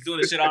Kelly. He's doing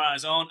this shit all on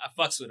his own. I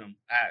fucks with him.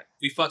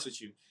 We fucks with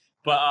you.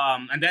 But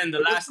and then the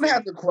last one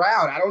has a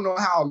crowd. I don't know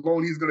how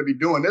alone he's going to be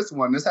doing this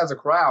one. This has a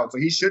crowd, so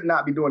he should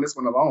not be doing this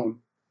one alone.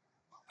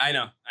 I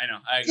know.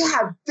 I agree.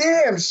 God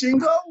damn,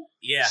 Shingo.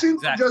 Yeah, Shingo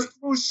exactly. just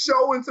threw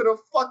Sho into the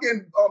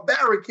fucking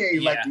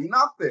barricade like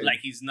nothing. Like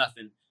he's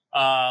nothing.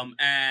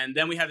 And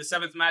then we have the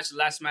seventh match, the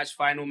last match,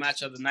 final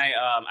match of the night.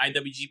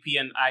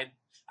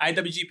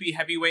 IWGP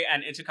Heavyweight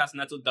and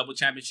Intercontinental Double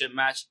Championship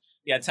match.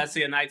 We had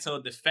Tetsuya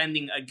Naito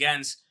defending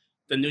against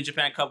the New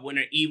Japan Cup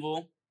winner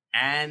Evil,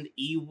 and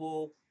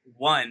Evil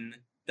won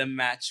the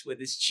match with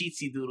his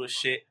cheatsy doodle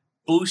shit.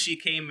 Bushi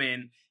came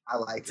in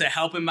to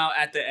help him out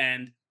at the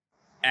end,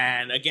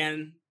 and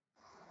again,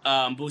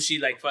 Bushi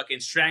like fucking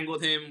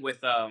strangled him with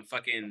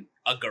fucking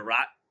a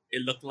garrote.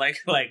 It looked like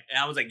and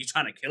I was like, you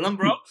trying to kill him,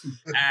 bro?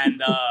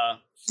 And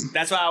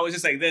that's why I was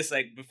just like this.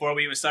 Like before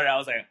we even started, I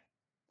was like,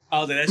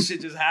 that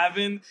shit just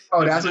happened.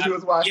 Oh, that's what you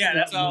was watching. Yeah,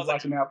 that's what I was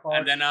watching that part.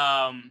 And then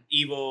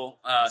Evil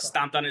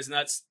stomped on his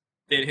nuts,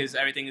 did his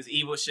everything is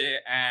Evil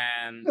shit,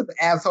 and the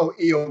asshole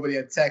E over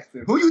there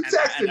texting. Who you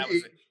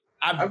texting?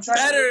 I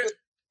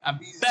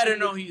better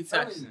know who you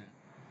texting.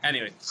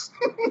 Anyway,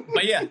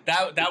 but yeah,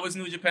 that was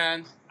New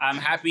Japan. I'm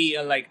happy.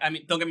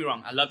 Don't get me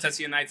wrong. I love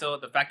Tetsuya Naito.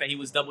 The fact that he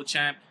was double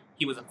champ,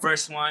 he was the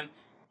first one.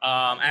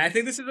 And I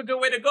think this is a good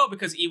way to go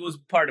because Evil's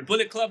part of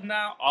Bullet Club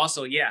now.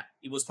 Also, yeah,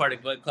 Evil's part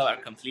of Bullet Club.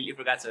 I completely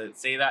forgot to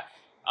say that.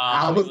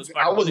 I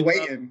was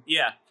waiting. Club.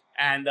 Yeah,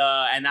 and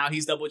now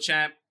he's double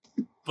champ.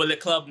 Bullet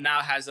Club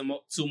now has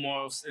two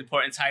more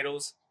important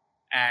titles.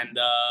 And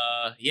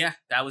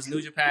that was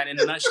New Japan in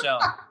a nutshell.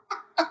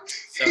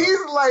 So,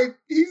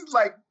 he's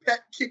like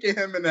pet kicking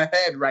him in the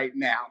head right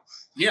now.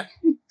 Yeah,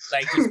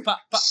 like just pop.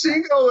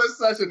 Shingo is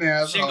such an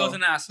asshole. Shingo's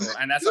an asshole,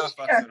 and that's how I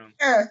fucks with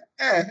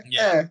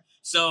him.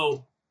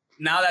 So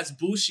now that's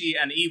Bushi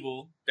and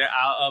Evil. They're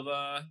out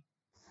of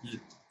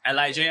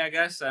LIJ, I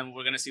guess, and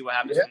we're gonna see what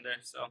happens from there.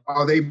 So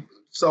are they?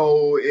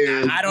 So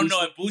I don't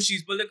know if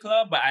Bushi's Bullet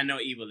Club, but I know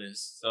Evil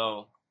is.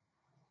 So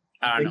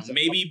I don't know. So.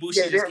 Maybe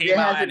Bushi just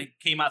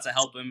came out to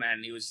help him,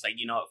 and he was just like,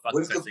 you know what, fuck.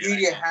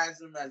 Wikipedia has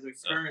him as a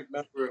current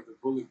member of the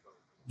Bullet Club.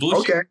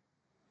 Bushi? Okay.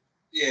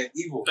 Yeah,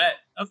 Evil. Bet.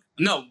 Okay.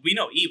 No, we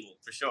know Evil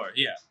for sure.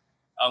 Yeah,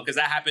 because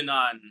that happened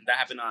on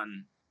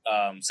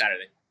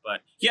Saturday.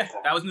 But yeah,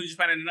 that was New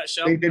Japan in a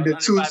nutshell. They did the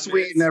too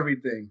sweet and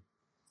everything.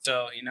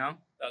 So that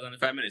was under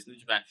 5 minutes. New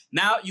Japan.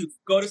 Now you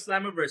go to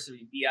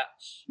Slammiversary,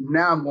 biatch.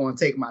 Now I'm going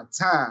to take my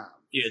time.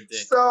 You're a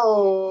dick.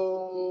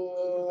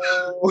 So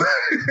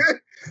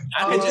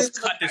I could just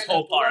cut this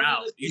whole part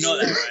out. You know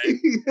that, right?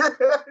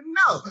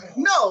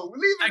 No,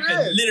 leave it in.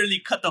 I could literally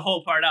cut the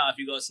whole part out if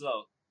you go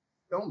slow.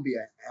 Don't be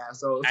an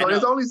asshole. So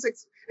there's only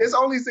six. It's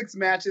only 6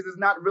 matches. It's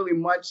not really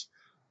much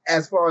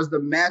as far as the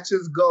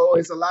matches go.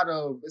 It's a lot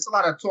of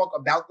talk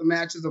about the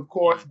matches, of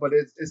course, but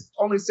it's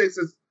only 6.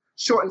 It's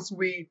short and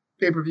sweet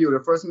pay-per-view.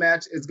 The first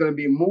match is going to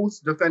be Moose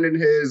defending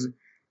his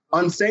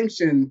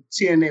unsanctioned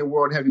TNA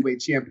World Heavyweight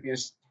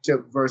Championship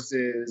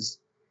versus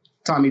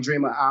Tommy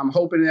Dreamer. I'm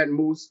hoping that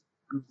Moose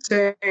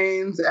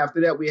retains. After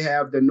that, we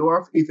have the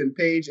North, Ethan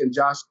Page and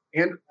Josh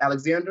and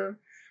Alexander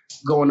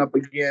going up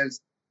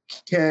against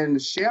Can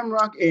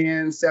Shamrock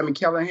and Sami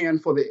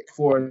Callihan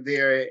for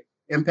their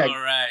Impact?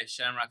 All right,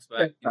 Shamrock's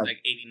back. He's like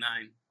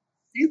 89.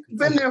 He's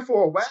been there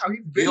for a while.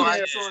 He's been Yo,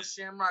 there. I saw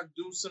Shamrock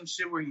do some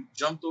shit where he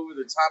jumped over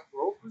the top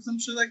rope or some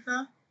shit like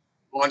that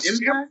on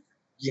Impact.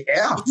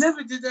 Yeah. He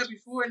never did that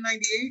before in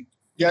 '98.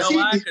 Yes, You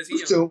know why? he 'Cause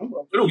used to,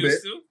 a little bit.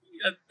 Used to?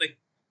 Yeah, like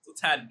a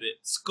tad bit.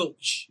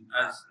 Scotch.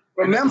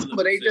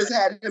 Remember, they just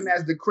had him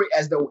as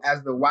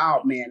the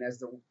wild man, as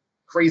the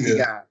crazy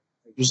guy.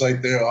 It was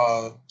like their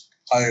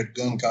hired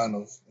gun kind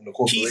of in the He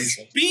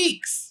corporation.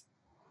 speaks.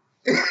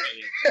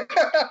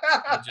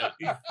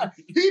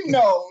 He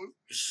knows.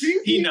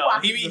 He know.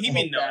 watches He the be whole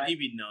knowing. guy. He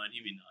be knowing.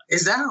 He be knowing.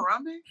 Is that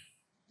Harambe?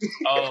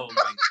 Oh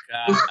my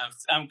god!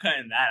 I'm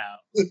cutting that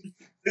out.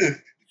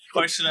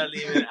 Or should I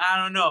leave it? I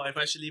don't know if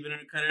I should leave it or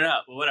cut it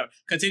out, but whatever.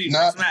 Continue.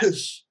 Nah. Next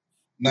match.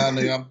 Nah,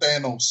 nigga, I'm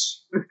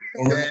Thanos.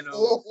 Man,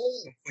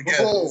 Forget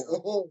it.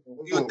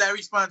 With that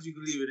response, you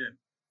can leave it in.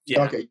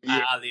 Yeah. Okay,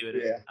 yeah. I'll leave it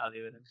in. Yeah. I'll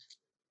leave it in.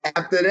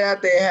 After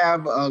that, they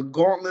have a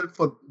gauntlet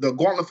for the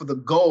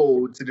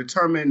gold to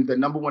determine the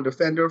number one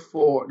contender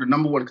for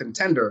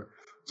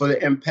the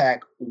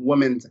Impact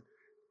Women's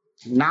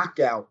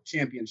Knockout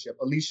Championship.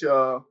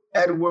 Alicia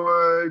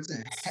Edwards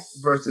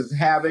versus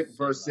Havoc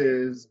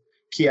versus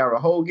Kiara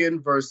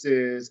Hogan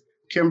versus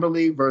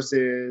Kimberly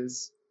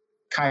versus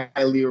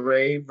Kylie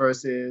Ray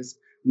versus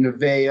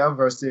Nevaeh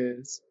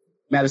versus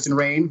Madison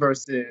Rain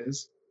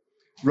versus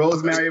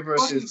Rosemary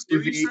versus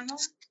Susie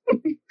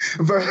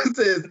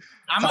versus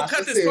I'm gonna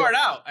cut this part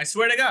out. I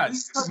swear to God.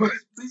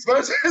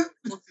 versus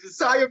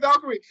Taya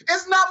Valkyrie.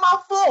 It's not my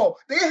fault.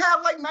 They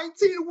have like 19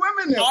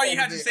 women there. All you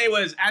had to say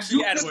was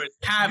Ashley Edwards,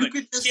 Havoc,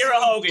 Kiera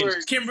Hogan,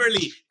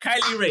 Kimberly,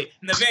 Kylie Ray,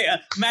 Nevaeh,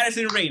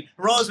 Madison Rain,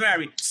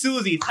 Rosemary,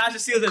 Susie, Tasha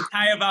Steelz, and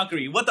Taya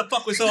Valkyrie. What the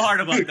fuck was so hard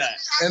about that?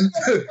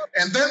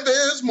 And then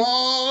there's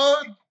more.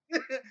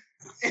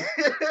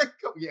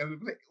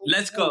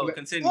 Let's go.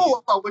 Continue.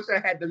 Oh, I wish I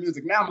had the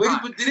music. Now I'm Wait,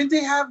 hot. but didn't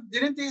they have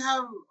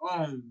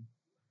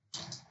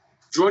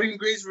Jordan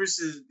Grace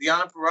versus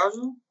Deonna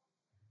Purrazzo?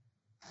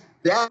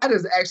 That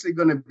is actually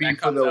going to be That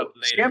for comes the up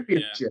later,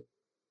 championship.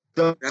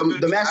 The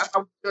match.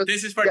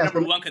 This is for Yeah,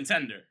 number one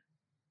contender.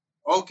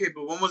 Okay,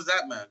 but when was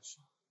that match?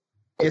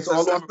 It's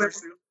all on.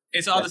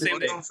 It's all the same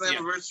day. On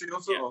Slammiversary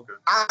also? Yeah. Okay.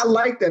 I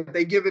like that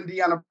they giving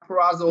Deonna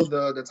Purrazzo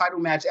the title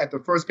match at the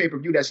first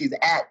pay-per-view that she's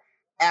at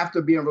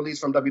after being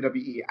released from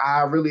WWE.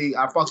 I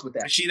fucks with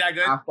that. Is she that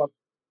good?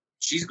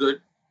 She's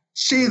good.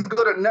 She's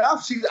good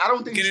enough. I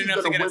don't think Good she's enough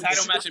to gonna get a win.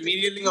 title match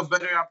immediately? A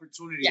better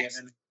opportunity. Yes.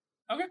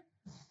 Okay.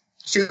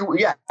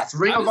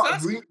 Ring of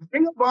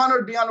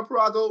Honor, Deonna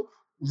Purrazzo,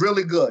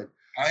 really good.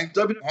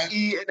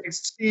 WWE,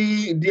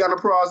 NXT, Deonna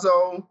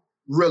Purrazzo,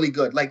 really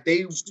good. Like they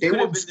She would could have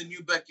have been the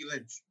new Becky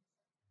Lynch.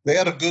 They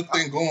had a good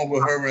thing going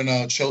with her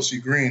and Chelsea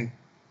Green.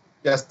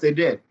 Yes, they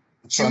did.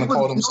 Trying to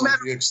call themselves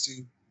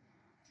NXT.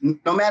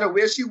 No matter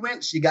where she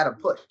went, she got a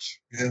push.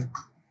 Yeah.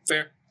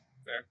 Fair.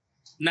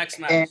 Next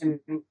match. And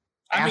I mean,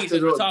 after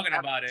since we're the- talking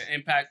about it,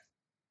 Impact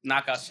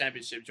Knockouts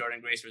Championship, Jordan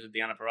Grace versus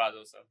Deonna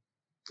Purrazzo, so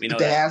we know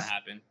that's gonna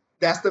happen.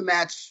 That's the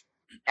match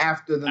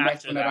after the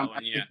next one that I'm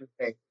one, yeah. to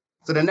say.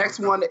 So the next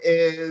one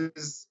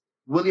is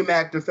Willie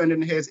Mack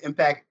defending his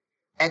Impact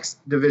X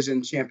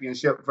Division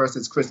Championship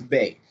versus Chris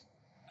Bay.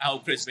 I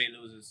hope Chris Bay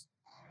loses.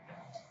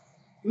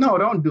 No,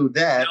 don't do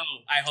that. No,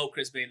 I hope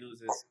Chris Bay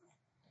loses.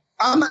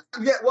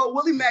 Well,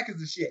 Willie Mack is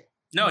the shit.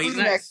 No, he's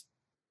Willie nice.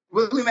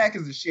 Willie Mack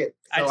is the shit.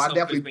 So I I just hope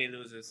definitely Chris Bay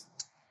loses.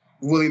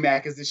 Willie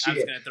Mack is the I'm shit.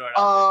 just gonna throw it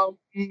out.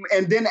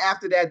 And then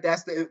after that,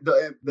 that's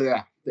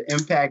the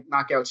Impact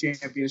Knockout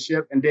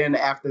Championship, and then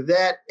after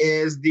that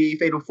is the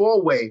Fatal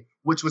 4-Way,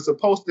 which was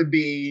supposed to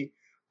be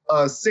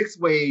a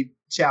 6-way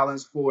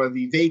challenge for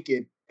the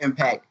vacant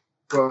Impact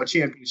World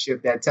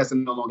Championship that Tessa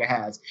no longer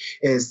has.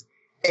 Is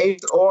Ace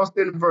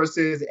Austin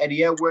versus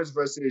Eddie Edwards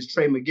versus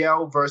Trey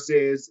Miguel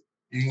versus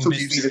You're to gonna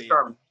be keep,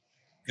 determined.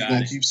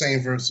 keep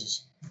saying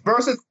verses.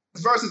 Versus,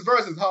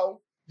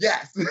 ho.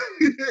 Yes.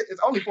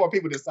 It's only 4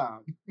 people this time.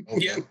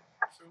 Okay. Yeah.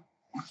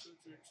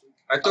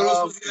 I thought it was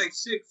supposed to be like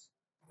 6.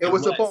 It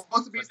was was,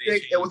 supposed to be but they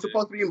 6. It was changed it.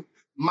 supposed to be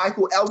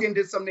Michael Elgin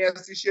did some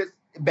nasty shit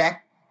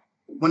back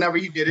whenever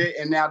he did it,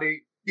 and now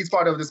he's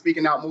part of the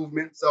Speaking Out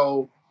movement.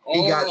 So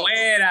he got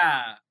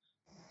Fuera.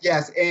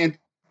 yes, and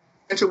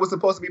Trish was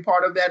supposed to be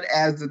part of that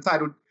as the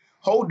title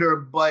holder,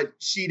 but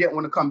she didn't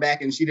want to come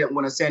back and she didn't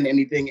want to send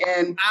anything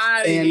in,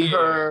 and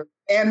her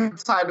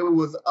title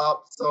was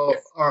up, so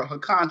her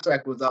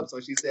contract was up, so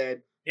she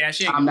said, Yeah,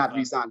 she. "I'm not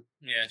re-signed."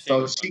 Yeah,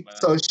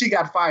 So she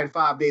got fired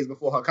 5 days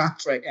before her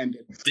contract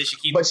ended. Did she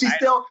keep? But she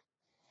still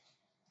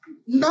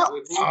no.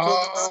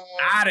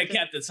 I'd have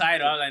kept the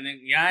title. I was like,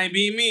 y'all ain't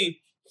beat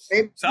me.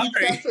 Maybe Sorry.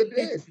 Tessa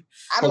did.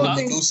 I don't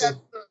think Medusa. Tessa.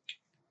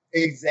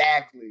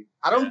 Exactly.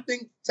 I don't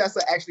think Tessa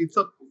actually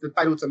took the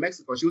title to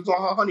Mexico. She was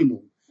on her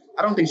honeymoon.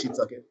 I don't think she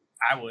took it.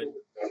 I would.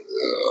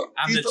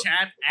 I'm the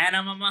champ and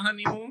I'm on my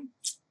honeymoon.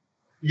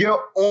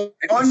 You're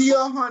on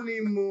your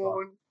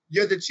honeymoon.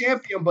 You're the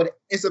champion, but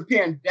it's a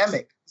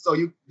pandemic, so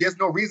there's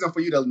no reason for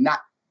you to not.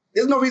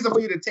 There's no reason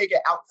for you to take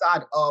it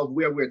outside of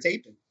where we're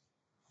taping.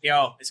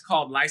 Yo, it's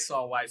called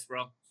Lysol wipes,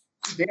 bro.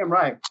 Damn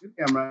right. You're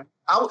damn right.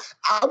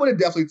 I would have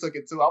definitely took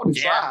it too. I would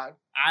have tried.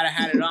 I'd have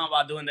had it on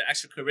while doing the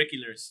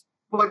extracurriculars.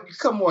 But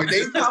come on,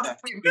 they probably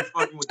Be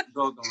fucking with the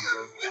dog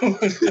on,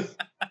 bro.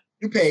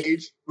 you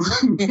Paige.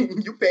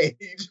 You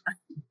Paige.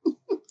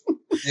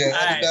 Yeah,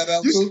 Alright. that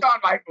out You too. Shawn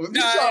Michaels.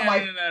 You Shawn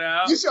Michaels.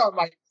 No. You Shawn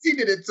Michaels. He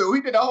did it too.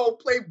 He did a whole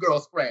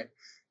Playgirl spread.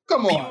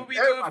 Come on.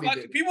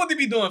 People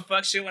be doing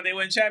fuck shit when they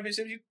win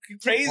championships. You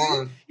crazy?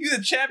 Word. You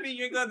the champion,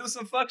 you ain't gonna do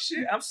some fuck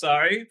shit? I'm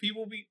sorry.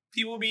 People be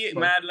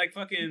mad like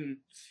fucking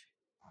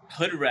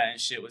hood rat and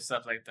shit with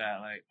stuff like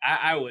that. Like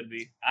I would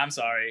be. I'm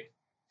sorry.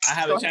 I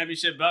have a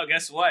championship belt.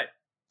 Guess what?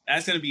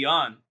 That's gonna be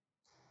on.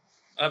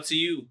 Up to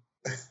you.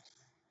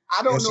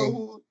 I don't know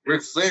who.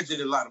 Ric Flair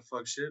did a lot of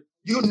fuck shit.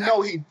 You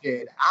know he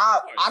did.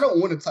 I don't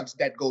want to touch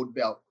that gold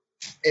belt.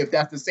 If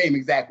that's the same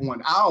exact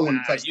one, I don't want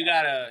to touch. You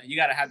gotta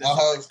have this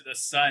next to the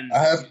sun.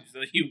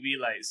 So you be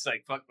like, it's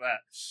like fuck that.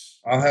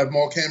 I'll have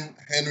Mark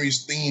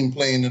Henry's theme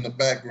playing in the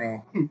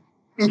background.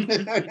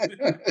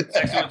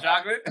 Sexual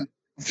chocolate.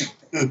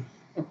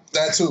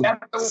 That too.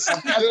 That's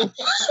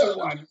the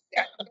one.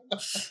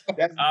 That's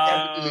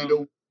definitely the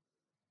one.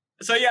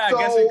 So yeah, I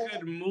guess we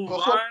could move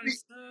on.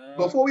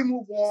 Before we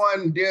move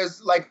on,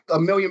 there's like a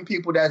million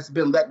people that's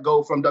been let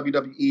go from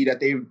WWE that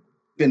they've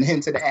been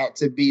hinted at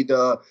to be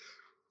the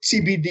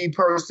TBD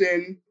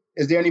person.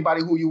 Is there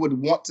anybody who you would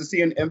want to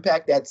see an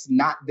Impact that's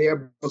not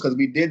there? Because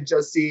we did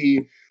just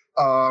see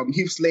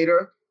Heath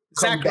Slater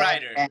come Zack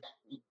back Ryder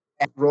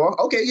at Raw.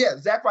 Okay, yeah,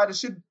 Zack Ryder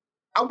should.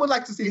 I would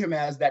like to see him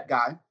as that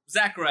guy.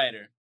 Zack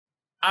Ryder.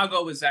 I'll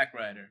go with Zack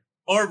Ryder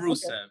or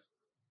Rusev. Okay.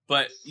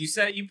 But you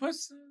said you put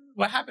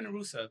what happened to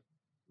Rusev?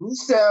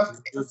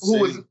 Rusev,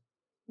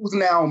 who's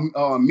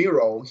now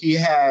Miro, he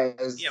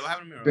has what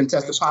happened to Miro? been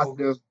tested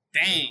positive.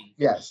 Dang.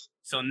 Yes.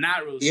 So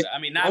not Rusev. Yeah. I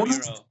mean, not Rona?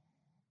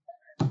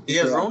 Miro.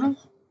 Yeah, Rona?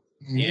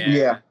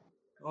 Yeah.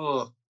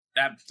 Oh.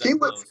 That's He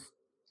close.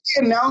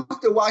 He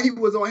announced it while he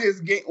was on his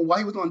game, while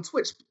he was on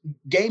Twitch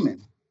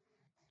gaming.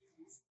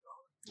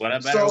 What a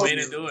better way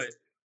to do it.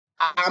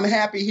 I'm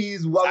happy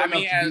he's well enough to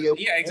be able.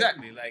 Yeah,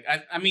 exactly. Like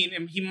I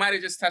mean, he might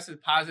have just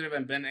tested positive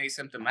and been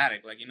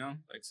asymptomatic. Like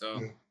so.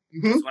 Mhm.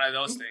 It's one of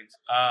those things.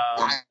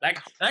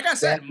 Like I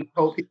said,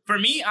 for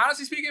me,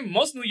 honestly speaking,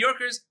 most New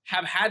Yorkers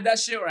have had that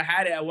shit or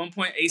had it at one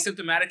point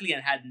asymptomatically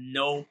and had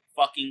no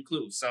fucking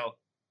clue. So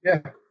yeah,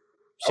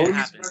 shit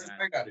happens, if man.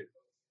 I got it.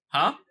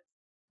 Huh?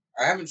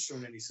 I haven't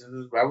shown any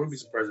symptoms, but I wouldn't be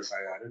surprised if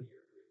I got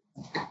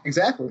it.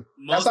 exactly.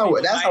 Most That's how people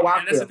I might, feel.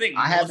 and that's the thing.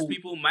 I Most haven't.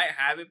 people might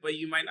have it, but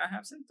you might not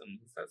have symptoms.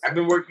 I've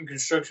been working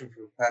construction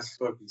for the past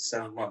fucking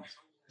 7 months.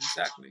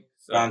 Exactly.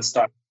 So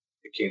Non-stop.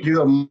 It came.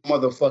 You're a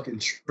motherfucking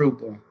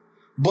trooper.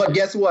 But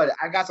guess what?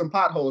 I got some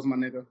potholes, my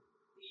nigga.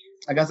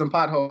 I got some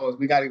potholes.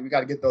 We gotta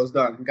get those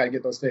done. We gotta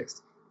get those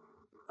fixed.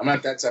 I'm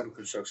not that type of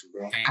construction,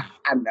 bro. dang,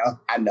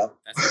 I know.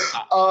 that's a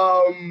pop.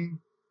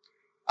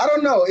 I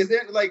don't know. Is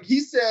there like he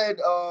said?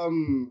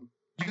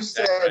 You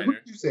said Ryder. what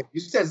did you say? You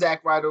said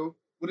Zack Ryder.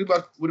 What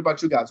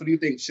about you guys? What do you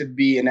think should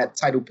be in that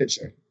title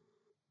picture?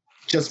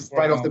 Just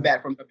right off the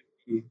bat from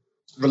WWE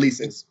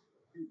releases.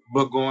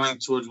 But going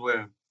towards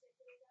where?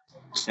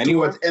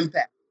 Anywhere? Towards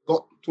Impact.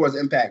 Go towards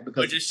Impact Or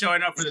because just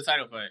showing up for the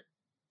title fight.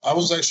 I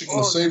was actually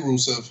going to say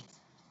Rusev.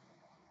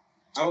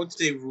 I would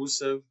say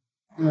Rusev.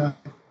 yeah.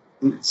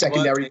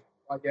 Secondary,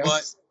 I guess.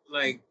 But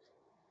like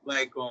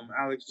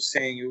Alex was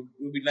saying,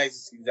 it would be nice to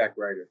see Zack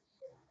Ryder.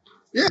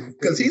 Yeah,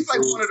 because he's like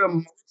one of the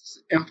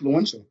most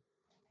influential.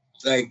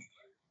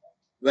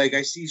 Like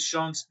I see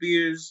Sean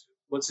Spears,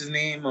 what's his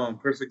name?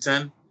 Perfect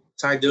 10,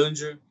 Ty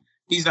Dillinger.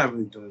 He's not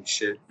really doing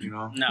shit, you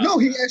know. No,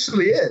 he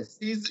actually is.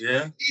 He's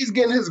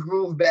getting his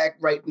groove back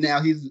right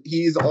now.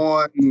 He's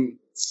on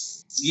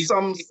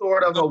some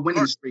sort of a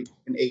winning streak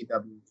in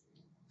AEW.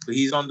 But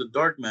he's on the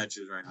dark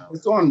matches right now.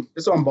 It's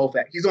on both.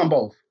 He's on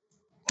both.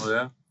 Oh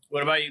yeah.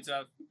 What about you,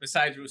 Tuff?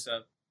 Besides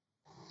Rusev,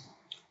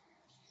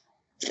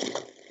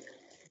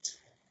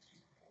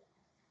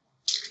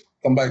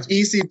 Come back.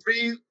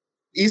 EC3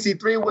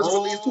 was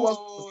released. Who else?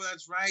 Oh,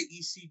 that's right.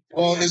 EC3.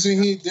 Well,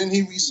 didn't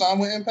he re-sign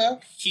with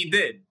Impact? he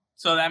did,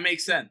 so that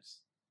makes sense.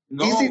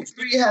 No,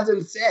 EC3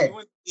 hasn't said. he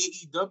went to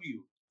AEW.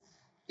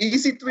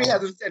 EC3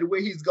 hasn't said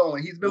where he's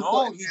going. He's been No,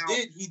 putting he out-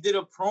 did. He did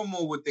a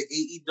promo with the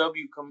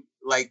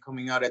AEW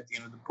coming out at the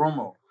end of the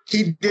promo.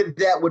 He did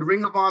that with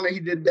Ring of Honor. He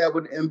did that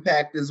with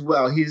Impact as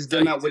well. He's So done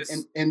he that with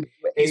just- in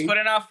He's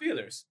putting out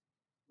feelers.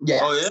 yeah.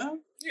 Oh yeah.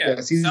 Yeah.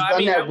 Yes, he's so I done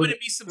mean, that I with- wouldn't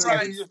be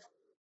surprised.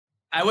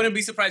 I wouldn't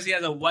be surprised he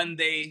has a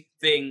one-day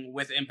thing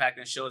with Impact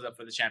and shows up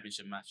for the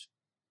championship match.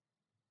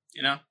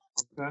 You know?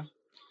 Okay.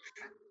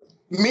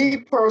 Me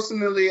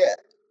personally,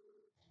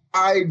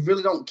 I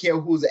really don't care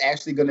who's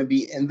actually going to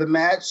be in the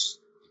match,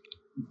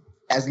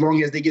 as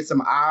long as they get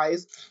some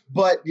eyes.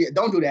 But yeah,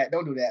 don't do that.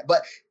 Don't do that.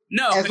 But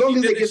No, as but long you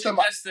as did they this get shit some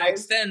just to eyes.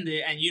 extend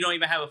it, and you don't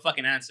even have a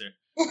fucking answer.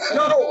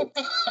 No,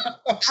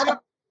 I don't,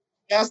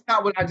 that's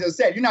not what I just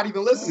said. You're not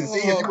even listening. See,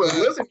 if you were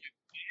listening,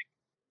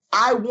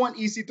 I want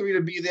EC3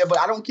 to be there, but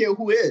I don't care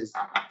who is.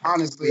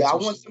 Honestly, I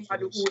want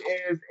somebody who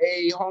is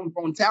a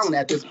homegrown talent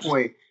at this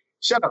point.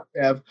 Shut up,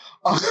 Kev.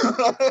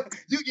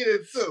 You get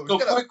it too. So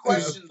Shut up, quick Kev.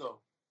 question though.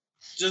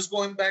 just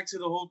going back to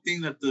the whole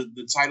thing that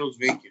the title's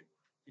vacant.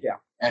 Yeah.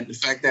 And the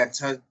fact that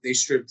they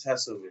stripped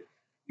Tess of it.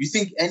 You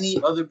think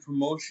any other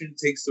promotion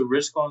takes the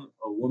risk on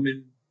a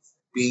woman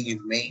being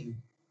a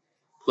main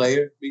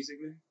player,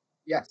 basically?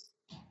 Yes.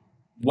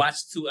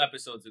 Watched 2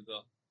 episodes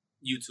ago.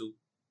 YouTube.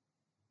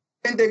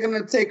 And they're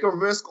gonna take a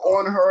risk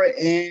on her,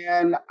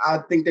 and I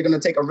think they're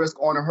gonna take a risk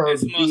on her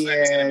It's most likely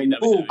being gonna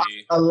be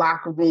WWE. a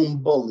locker room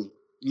bully.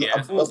 Yeah,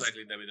 it's most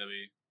likely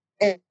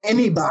WWE.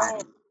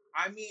 Anybody.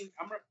 I mean,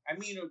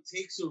 it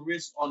takes a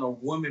risk on a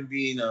woman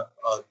being a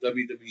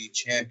WWE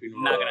champion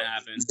or Not gonna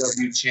happen.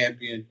 WWE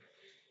champion.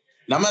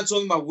 Now, I'm not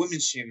talking about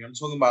women's champion. I'm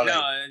talking about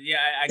I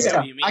get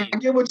what you mean. I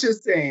get what you're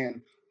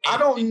saying. I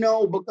don't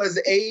know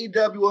because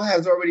AEW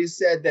has already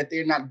said that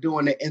they're not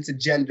doing the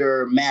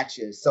intergender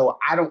matches, so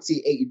I don't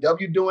see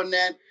AEW doing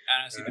that.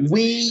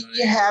 We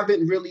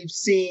haven't really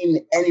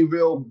seen any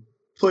real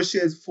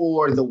pushes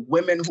for the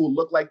women who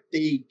look like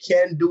they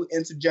can do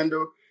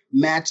intergender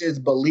matches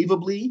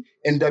believably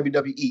in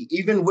WWE.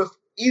 Even with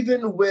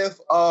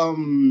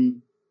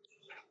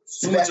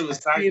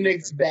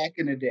Phoenix back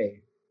in the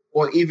day,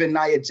 or even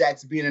Nia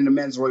Jax being in the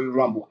Men's Royal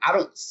Rumble, I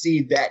don't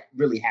see that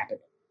really happening.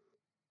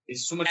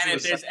 It's so much. And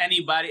if there's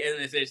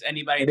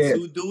anybody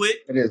to do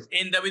it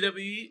in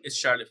WWE, it's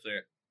Charlotte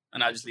Flair,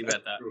 and I'll just leave it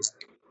at that.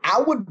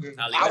 I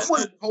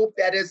would hope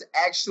that is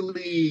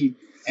actually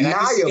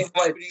Nia,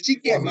 but she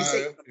can't be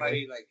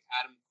somebody like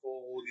Adam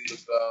Cole holding the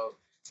belt,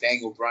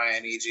 Daniel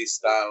Bryan, AJ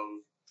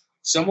Styles,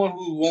 someone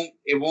who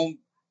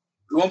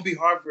won't be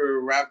hard for her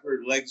to wrap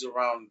her legs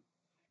around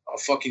a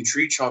fucking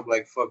tree trunk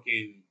like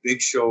fucking Big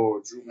Show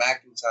or Drew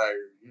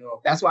McIntyre. You know,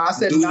 that's why I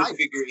said do Nia. the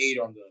figure 8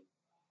 on them.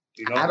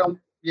 You know,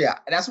 Yeah,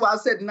 that's why I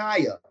said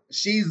Nia.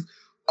 She's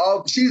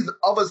of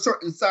a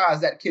certain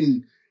size that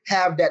can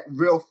have that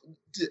real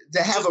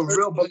to have a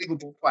real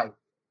believable fight.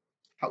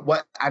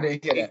 What? I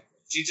didn't hear that.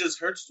 She just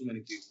hurts too many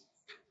people.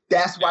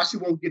 That's why she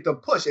won't get the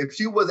push. If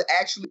she was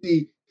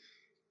actually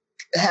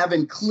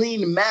having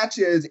clean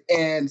matches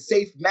and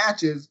safe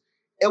matches,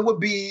 it would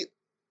be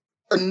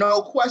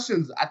no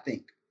questions, I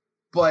think.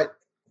 But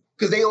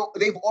because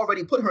they've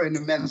already put her in the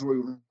Men's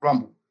Royal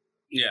Rumble.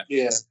 Yeah.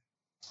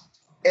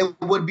 It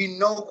would be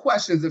no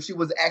questions if she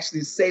was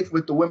actually safe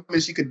with the women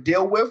she could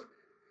deal with,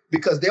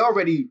 because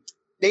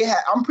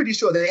I'm pretty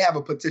sure they have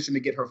a petition to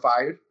get her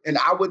fired, and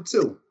I would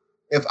too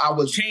if I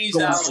was change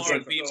that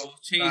order, people.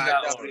 Change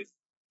that order.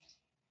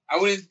 I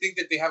wouldn't think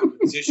that they have a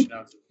petition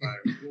out to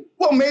fire.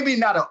 Well, maybe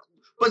not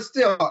but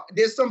still,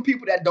 there's some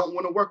people that don't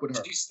want to work with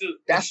her. She's still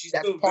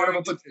part of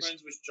a good petition.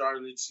 friends with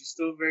Charlotte. She's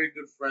still very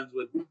good friends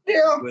with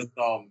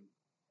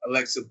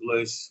Alexa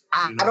Bliss.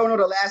 I don't know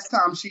the last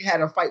time she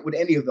had a fight with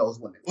any of those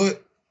women.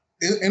 But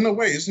in a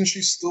way, isn't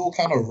she still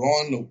kind of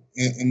raw in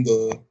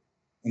the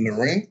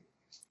ring?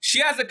 She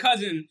has a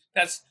cousin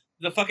that's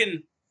the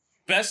fucking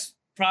best,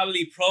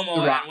 probably promo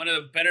and one of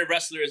the better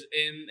wrestlers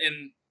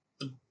in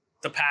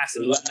the past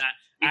and whatnot.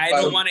 I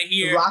don't want to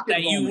hear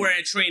that you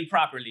weren't trained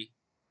properly.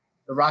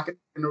 The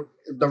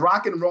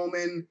Rock and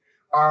Roman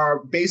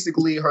are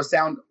basically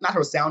not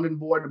her sounding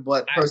board,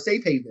 but her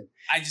safe haven.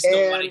 I just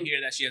don't want to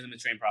hear that she hasn't been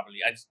trained properly.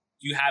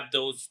 You have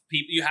those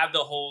people. You have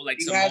the whole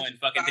Samoan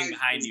fucking thing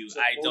behind you.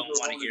 I don't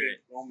want to hear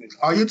it.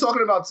 Are you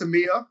talking about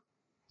Tamina?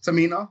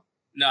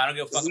 No, I don't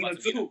give a fuck about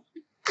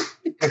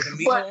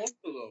Tamina.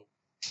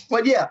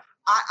 But yeah,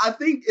 I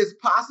think it's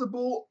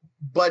possible.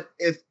 But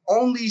if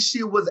only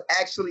she was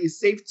actually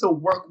safe to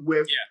work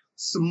with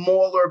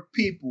smaller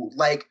people,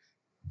 like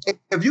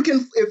if you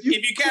can't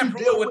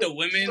prove it with the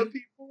women,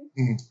 people,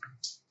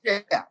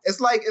 it's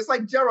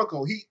like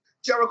Jericho.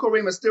 Jericho,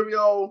 Rey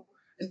Mysterio.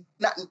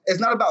 It's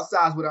not about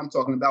size what I'm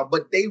talking about,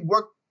 but they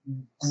worked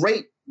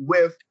great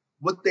with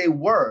what they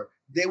were.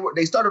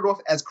 They started off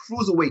as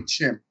cruiserweight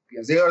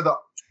champions. They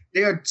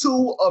are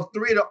 2 of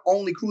 3 of the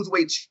only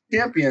cruiserweight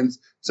champions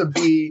to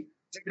be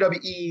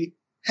WWE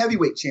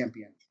heavyweight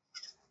champion.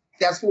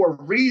 That's for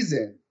a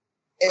reason.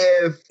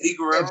 If Eddie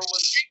Guerrero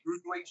was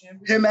cruiserweight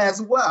champion, him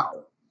as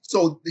well.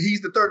 So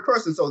he's the third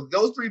person. So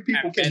those 3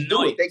 people can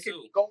do it. They can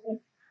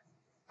go.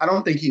 I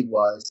don't think he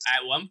was.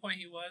 At one point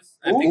he was.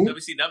 I think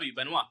WCW,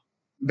 Benoit.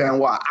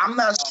 I'm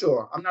not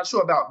sure. I'm not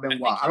sure about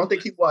Benoit. I don't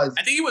think he was.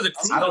 I think he was a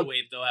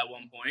cruiserweight though at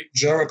one point.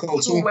 Jericho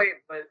too.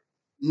 Cruiserweight, but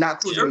not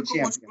cruiserweight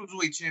champion.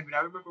 Cruiserweight champion. I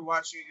remember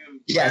watching him.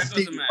 Yes,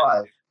 he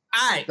was.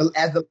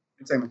 As the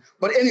entertainment.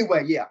 But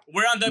anyway,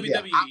 we're on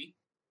WWE.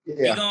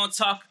 We're gonna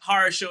talk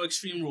horror show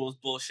Extreme Rules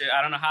bullshit.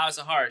 I don't know how it's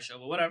a horror show,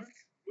 but whatever.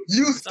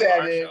 It's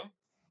said it. Show.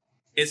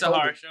 It's a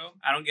horror show.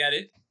 I don't get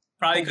it.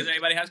 Probably because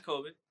everybody has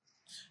COVID.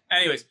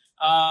 Anyways,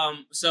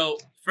 so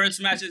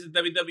first match is the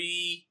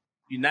WWE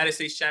United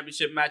States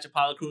Championship match: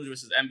 Apollo Crews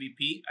versus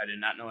MVP. I did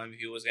not know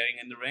MVP was getting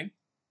in the ring.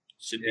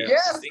 Should be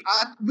interesting.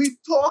 We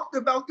talked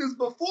about this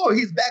before.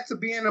 He's back to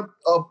being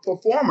a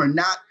performer,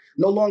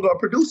 no longer a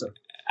producer.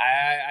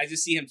 I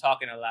just see him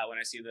talking a lot when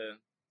I see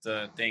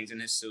the things in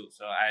his suit,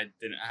 so I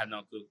had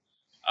no clue.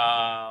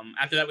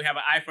 After that, we have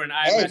an eye for an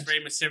eye match: Rey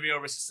Mysterio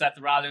versus Seth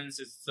Rollins.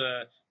 It's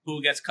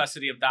who gets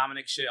custody of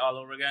Dominic shit all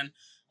over again.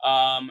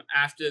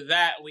 After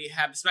that, we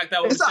have the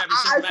SmackDown Women's Championship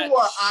match. It's an eye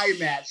for an eye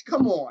match.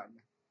 Come on.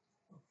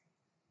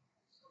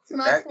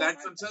 tonight.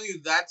 That's I'm telling you,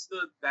 that's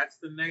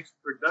the next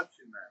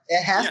production match.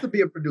 It has to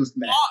be a produced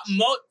match.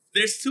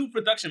 There's 2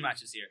 production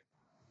matches here.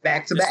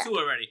 Back to There's back. 2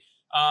 already.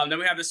 Then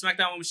we have the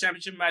SmackDown Women's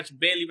Championship match: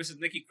 Bayley versus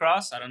Nikki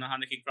Cross. I don't know how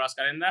Nikki Cross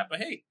got in that, but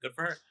hey, good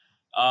for her.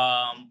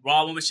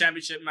 Raw Women's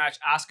Championship match: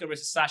 Asuka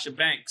versus Sasha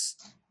Banks.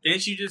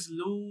 Didn't you just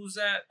lose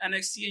at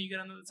NXT and you get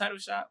another title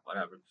shot?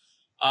 Whatever.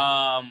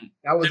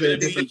 That was a WWE They've been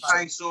different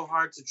trying so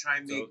hard to try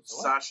and make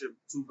Sasha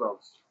 2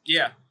 belts.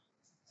 Yeah.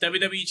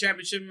 WWE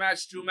Championship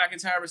match: Drew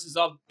McIntyre versus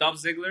Dolph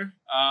Ziggler.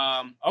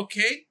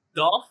 Okay,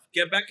 Dolph,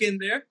 get back in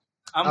there.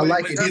 I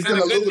like it. Is He's it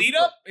gonna a good lose. lead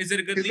up? Is it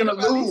a good He's lead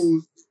gonna up?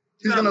 lose.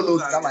 He's gonna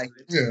lose. I like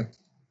it. Yeah,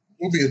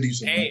 will be a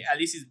decent. Hey, match. at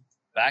least he's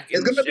back in.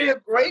 It's gonna be a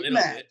great little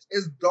match. bit.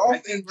 It's Dolph I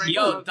think and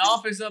Yo,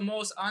 Dolph is the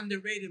most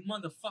underrated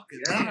motherfucker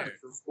there.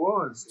 Of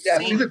course. Yeah,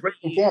 he's a great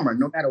performer,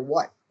 no matter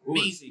what.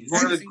 Amazing.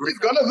 One of the He's great.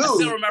 gonna lose. I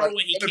still remember but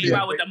when he it's gonna came be a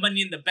out with great- the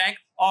Money in the Bank,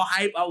 all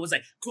hype. I was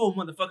like, "Go,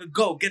 motherfucker,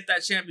 go get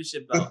that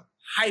championship belt."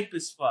 Hype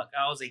as fuck.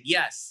 I was like,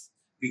 "Yes."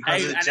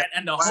 Because of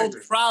And the whole Swagger.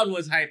 crowd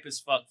was hype as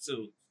fuck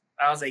too.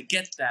 I was like,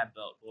 "Get that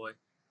belt, boy."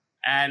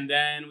 And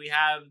then we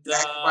have the.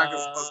 Jack Swagger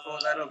fucked all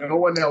that up. No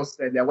one else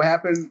said that. What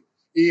happened?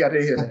 I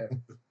didn't hear that.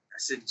 I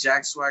said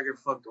Jack Swagger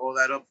fucked all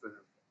that up for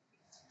him.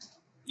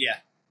 Yeah.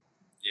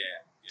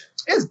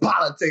 It's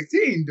politics.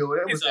 He ain't doing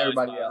it. It was It's always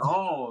everybody else.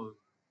 No.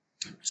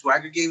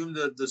 Swagger gave him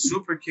the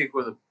super kick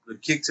or the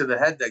kick to the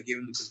head that gave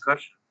him the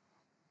concussion.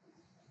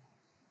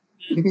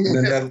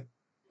 And then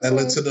that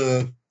led to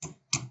the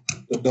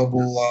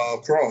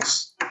double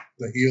cross,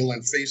 the heel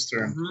and face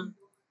turn. Mm-hmm.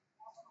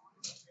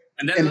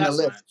 And then In the the last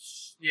lift.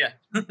 match. Yeah.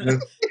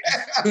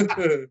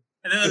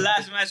 And then the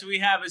last match we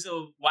have is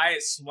a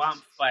Wyatt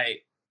Swamp fight,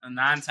 a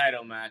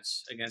non-title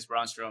match against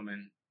Braun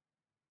Strowman.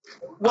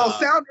 Well,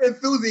 sound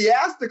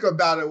enthusiastic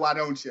about it, why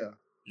don't you?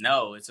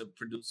 No, it's a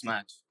produced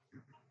match.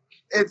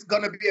 It's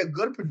gonna be a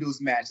good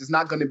produced match. It's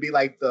not gonna be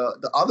like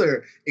the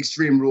other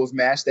Extreme Rules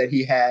match that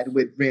he had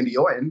with Randy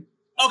Orton.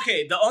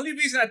 Okay, the only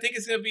reason I think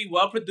it's going to be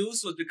well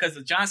produced was because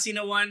the John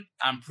Cena one,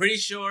 I'm pretty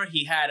sure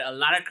he had a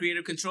lot of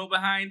creative control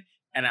behind,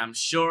 and I'm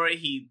sure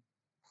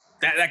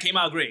that came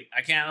out great.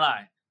 I can't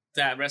lie.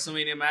 That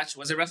WrestleMania match,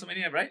 was it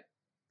WrestleMania, right?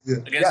 Yeah.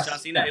 Against Yes. John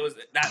Cena, it was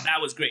that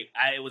was great.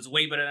 It was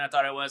way better than I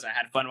thought it was. I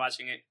had fun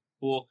watching it.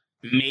 Cool.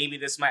 Maybe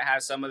this might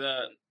have some of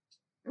the.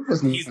 It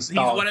was He's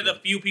one of the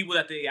few people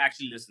that they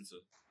actually listen to.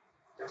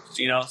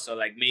 You know, so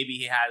like maybe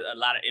he had a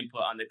lot of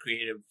input on the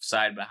creative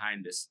side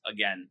behind this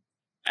again.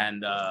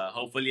 And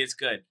hopefully it's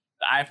good.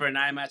 The Eye for an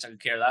Eye match, I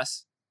could care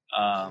less.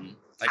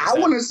 Like I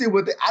want to see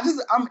what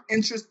I'm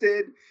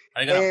interested.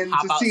 Are they gonna and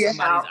pop to out see somebody's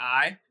how-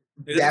 eye?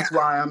 That's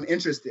why I'm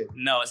interested.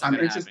 No, it's not I'm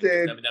gonna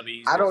interested. happen.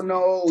 WWE's I don't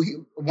know.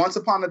 Once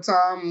upon a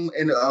time,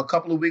 in a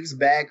couple of weeks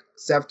back,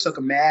 Seth took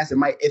a mask. It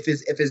might, if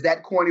it's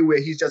that corny where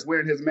he's just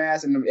wearing his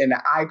mask and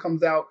the eye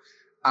comes out,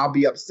 I'll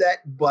be upset.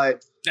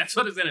 But That's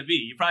what it's gonna be.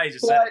 You probably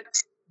just said it.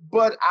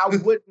 but I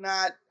would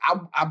not.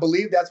 I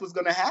believe that's what's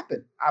going to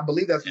happen. I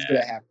believe that's what's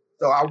going to happen.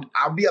 So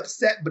I'll be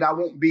upset, but I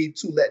won't be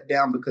too let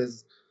down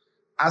because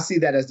I see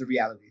that as the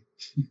reality.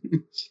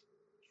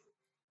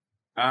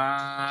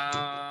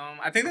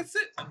 I think that's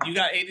it. You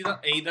got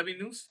AEW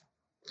news?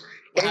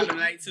 What happened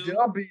tonight too?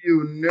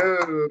 AEW,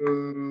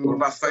 no. What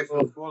about Fight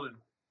for the Fallen?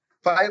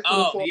 Fight for the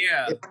Oh Fallen.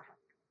 yeah.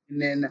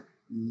 And then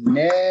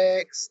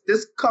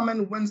this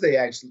coming Wednesday,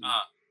 actually,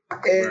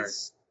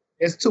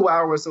 it's 2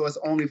 hours, so it's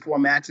only 4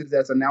 matches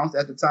that's announced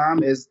at the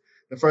time. Is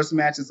the first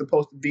match is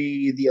supposed to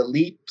be the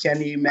Elite,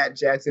 Kenny, Matt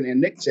Jackson, and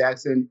Nick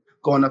Jackson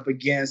going up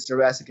against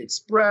Jurassic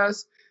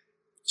Express.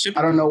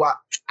 I don't know why.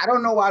 I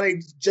don't know why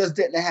they just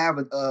didn't have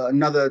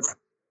another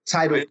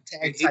tag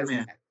title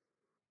Man. match.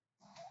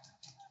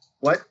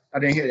 What? I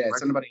didn't hear that.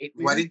 Something about 8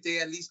 Why man? didn't they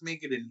at least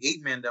make it an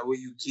 8-man? That way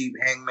you keep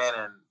Hangman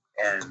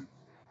and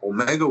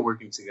Omega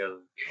working together.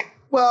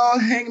 Well,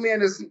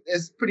 Hangman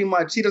is pretty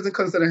much, he doesn't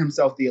consider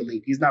himself the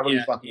Elite. He's not really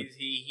Yeah, fucking.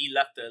 he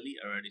left the Elite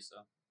already, so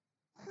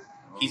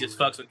he just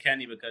fucks with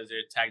Kenny because they're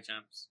tag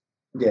champs.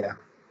 Yeah.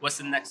 What's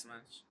the next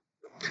match?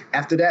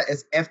 After that,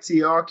 it's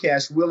FTR,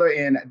 Cash Wheeler,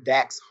 and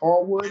Dax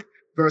Harwood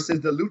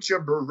versus the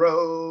Lucha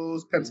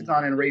Bros,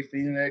 Pentagon and Ray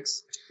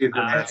Phoenix.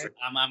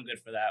 I'm good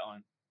for that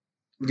one.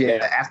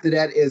 Yeah. After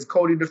that is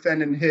Cody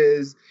defending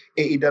his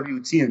AEW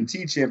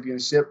TNT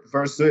Championship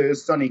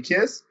versus Sonny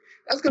Kiss.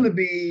 That's gonna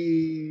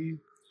be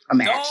a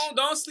match.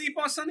 Don't sleep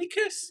on Sonny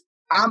Kiss.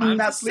 I'm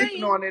not just sleeping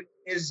saying. on it.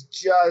 It's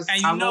just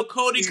And you know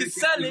Cody could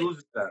sell it.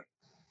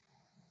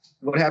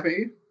 what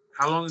happened.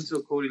 How long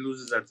until Cody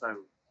loses that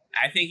title?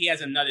 I think he has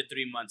another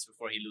 3 months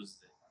before he loses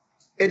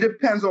it. It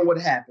depends on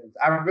what happens.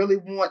 I'm really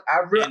who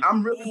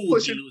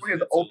pushing he for his loses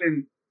to.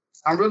 open.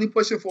 I'm really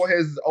pushing for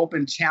his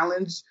open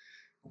challenge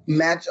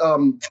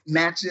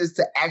matches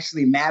to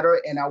actually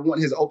matter, and I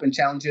want his open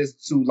challenges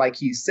to, like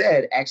he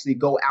said, actually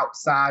go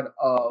outside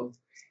of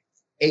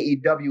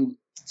AEW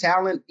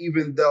talent,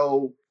 even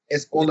though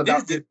it's all He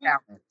about did, his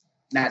talent.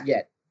 Not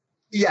yet.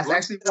 Yes, What's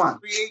actually the one.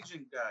 free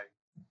agent guy.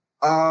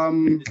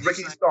 Did he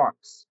Ricky sign-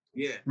 Starks.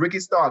 Yeah. Ricky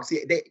Starks.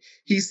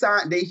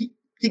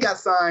 He got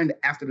signed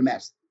after the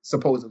match,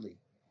 supposedly.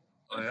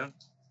 Oh yeah.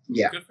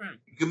 Yeah. Good for him.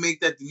 You can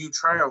make that the new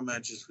tryout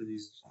matches for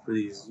these.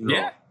 You know.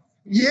 Yeah.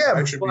 Yeah,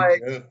 Actually, but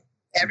yeah.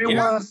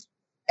 everyone's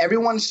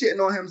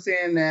shitting on him,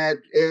 saying that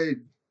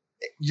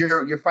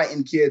you're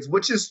fighting kids,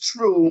 which is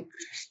true.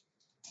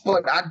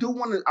 But I do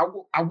want to.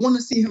 I want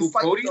to see him Who,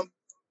 fight Cody? them.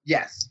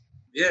 Yes.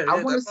 Yeah,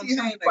 I wanna that's what I'm see him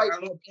saying. fight Like, how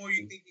much more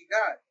you think he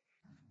got?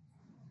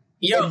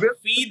 Yo, It really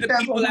feed the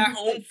depends people on at who you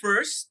home think.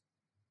 first,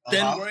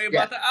 then Uh-huh. worry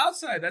about the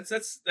outside. That's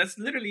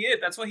literally it.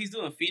 That's what he's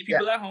doing. Feed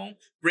people at home,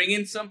 bring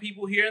in some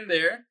people here and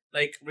there,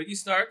 like Ricky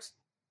Starks,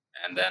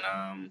 and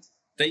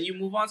then you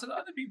move on to the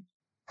other people.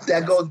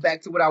 That goes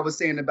back to what I was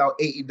saying about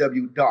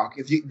AEW Dark.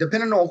 If you,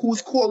 depending on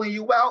who's calling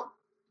you out,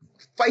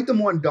 fight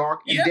them on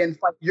Dark, and Yeah. then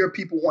fight your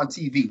people on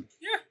TV.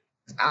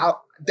 Yeah.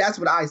 That's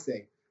what I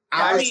say.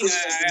 I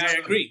I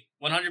agree,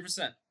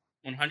 100%,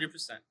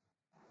 100%.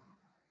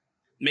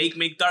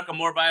 Make Dark a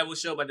more viable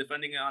show by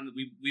defending it on.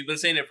 We've been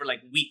saying it for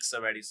like weeks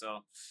already.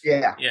 So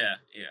yeah. yeah.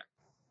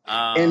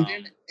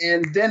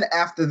 And then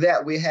after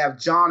that, we have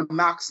John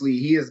Moxley.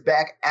 He is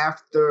back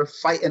after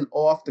fighting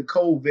off the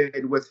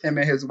COVID with him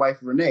and his wife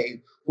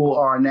Renee, who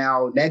are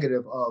now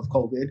negative of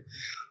COVID.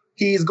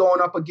 He's going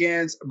up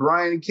against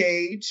Brian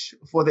Cage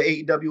for the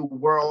AEW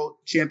World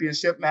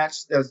Championship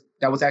match.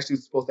 That was actually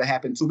supposed to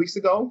happen 2 weeks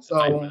ago. So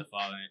Fight for the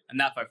following,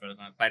 not Fight for the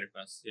Fighter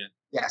Fest. Yeah.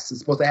 yes, it's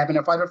supposed to happen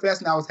at Fighter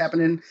Fest. Now it's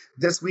happening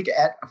this week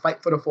at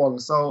Fight for the Fallen.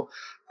 So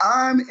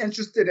I'm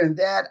interested in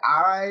that.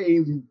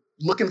 I'm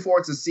looking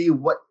forward to see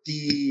what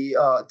the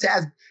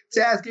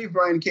Taz gave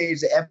Brian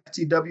Cage the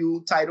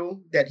FTW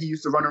title that he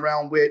used to run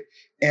around with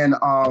in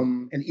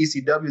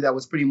ECW that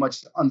was pretty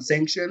much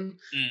unsanctioned.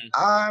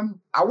 I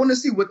want to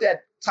see what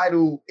that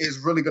title is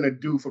really going to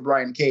do for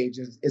Brian Cage.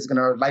 Is it going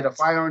to light a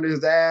fire under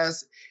his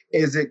ass?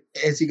 Is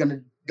he going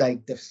to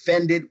like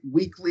defend it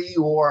weekly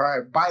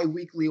or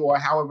bi-weekly or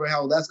however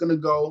hell that's going to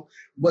go?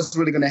 What's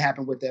really going to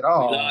happen with that?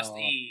 Oh, We lost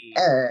E.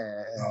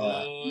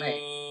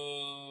 man.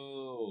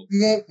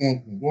 Yeah,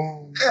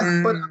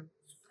 Yeah, but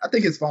I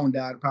think his phone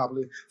died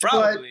probably.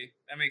 Probably.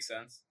 That makes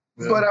sense.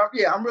 But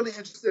yeah, I'm really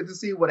interested to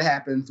see what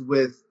happens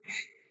with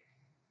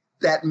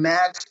that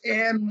match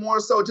and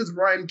more so just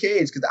Brian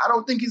Cage because I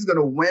don't think he's going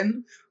to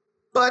win,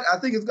 but I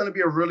think it's going to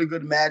be a really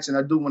good match and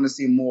I do want to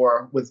see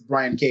more with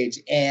Brian Cage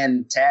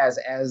and Taz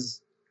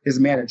as his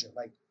manager.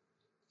 Like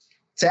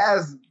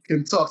Taz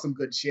can talk some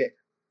good shit.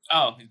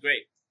 Oh, he's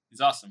great.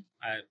 He's awesome.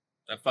 I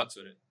fucks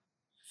with it.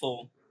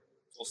 Full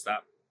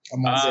stop.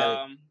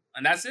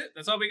 And that's it.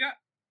 That's all we got.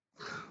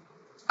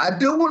 I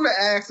do want to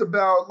ask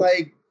about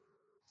like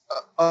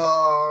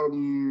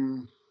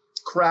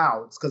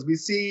crowds because we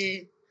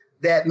see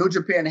that New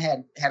Japan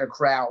had a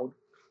crowd.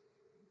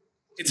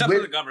 It's up to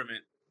the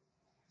government.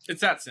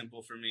 It's that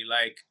simple for me.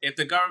 Like if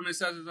the government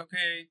says it's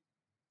okay.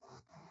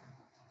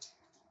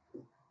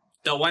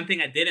 The one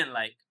thing I didn't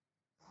like,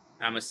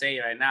 I'm gonna say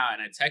it right now,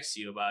 and I text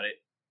you about it.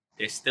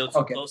 They're still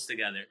too close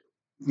together.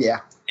 Yeah.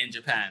 In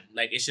Japan,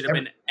 like it should have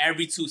been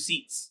every 2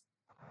 seats.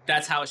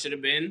 That's how it should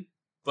have been.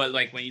 But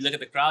like when you look at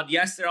the crowd,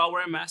 yes, they're all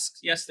wearing masks.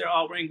 Yes, they're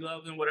all wearing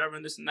gloves and whatever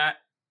and this and that.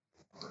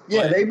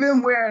 Yeah, they've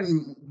been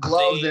wearing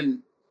gloves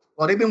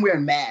they've been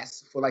wearing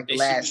masks for like the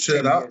last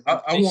shit. 10 years.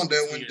 I want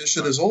that when this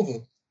shit is over.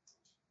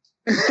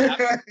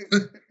 I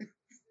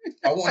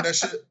want that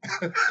shit.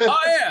 Oh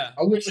yeah,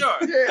 for sure.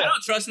 Yeah. I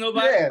don't trust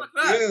nobody. Yeah, Fuck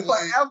that.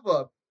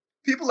 forever.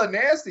 People are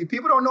nasty.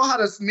 People don't know how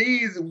to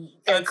sneeze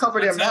and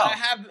cover their mouth.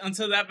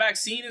 Until that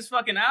vaccine is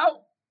fucking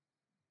out.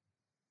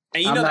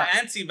 And you know the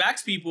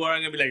anti-vax people are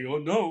gonna be like, oh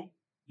no.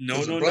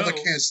 A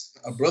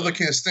brother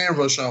can't stand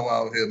rush hour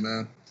out here,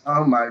 man.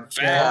 Oh my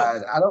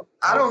god!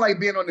 I don't like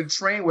being on the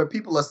train where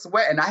people are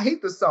sweating. I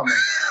hate the summer.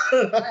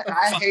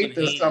 I hate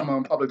the summer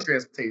on public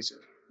transportation.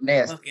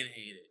 Nasty. Fucking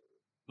hate it.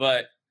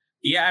 But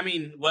yeah, I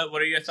mean, what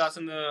are your thoughts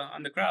on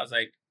the crowds?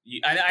 Like,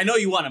 I know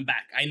you want them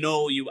back. I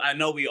know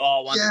we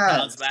all want the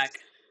crowds back.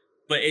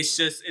 But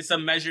it's a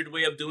measured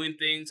way of doing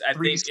things. I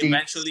think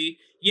eventually,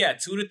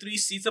 2 to 3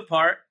 seats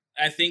apart.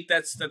 I think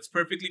that's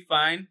perfectly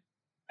fine,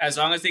 as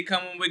long as they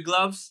come in with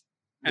gloves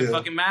and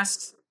fucking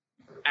masks,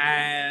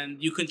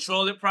 and you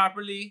control it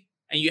properly,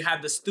 and you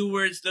have the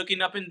stewards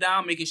looking up and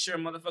down, making sure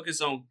motherfuckers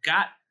don't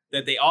got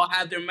that they all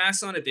have their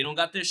masks on. If they don't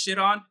got their shit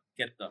on,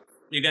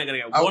 you're gonna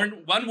get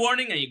one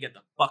warning, and you get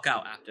the fuck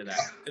out after that.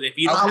 Because if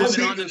you don't have it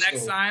on the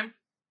next time,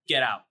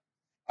 get out.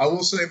 I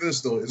will say this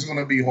though, it's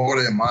gonna be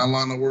harder in my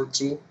line of work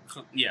too.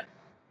 Yeah,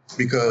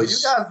 because you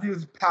guys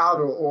use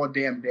powder all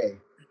damn day.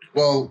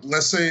 Well,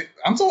 let's say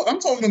I'm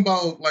talking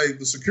about like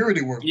the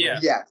security work. Yeah.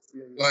 Yes.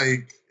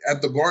 Like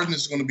at the Garden,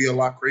 it's going to be a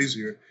lot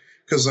crazier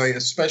because, like,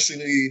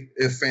 especially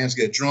if fans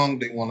get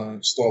drunk, they want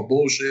to start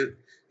bullshit,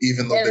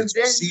 even though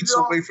they're seats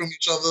away from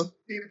each other.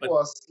 People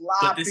are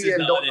sloppy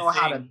and don't know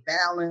how to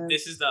balance.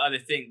 This is the other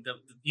thing.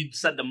 You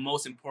said the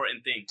most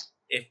important thing.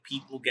 If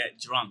people get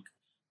drunk,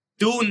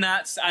 do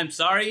not. I'm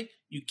sorry.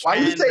 You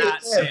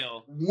cannot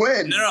sail.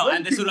 When? No.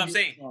 And this is what I'm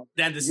saying.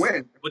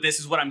 But this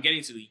is what I'm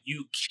getting to.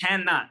 You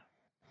cannot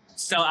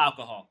sell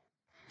alcohol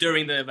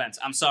during the events.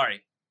 I'm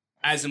sorry.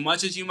 As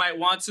much as you might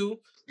want to,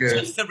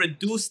 just to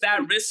reduce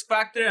that risk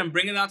factor and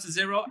bring it down to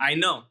 0, I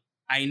know.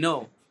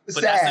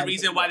 But that's the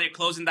reason why they're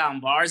closing down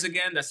bars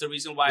again. That's the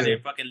reason why they're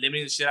fucking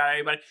limiting the shit out of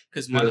everybody.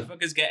 Because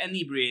motherfuckers get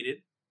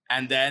inebriated.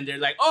 And then they're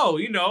like, oh,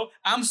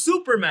 I'm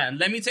Superman.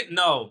 Let me take...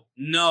 No.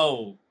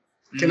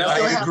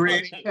 I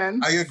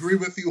agree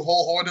with you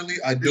wholeheartedly.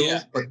 I do,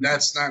 but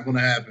that's not going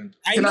to happen.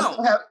 I know.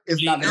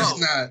 It's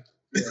not.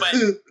 But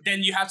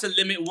then you have to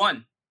limit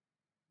one.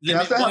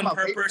 Limit one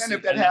per person.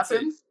 If that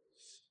happens?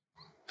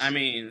 I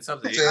mean, it's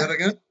up to you. Say that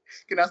again?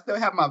 Can I still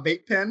have my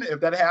vape pen if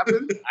that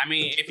happens? I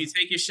mean, if you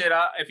take your shit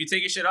off, I'm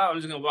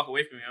just going to walk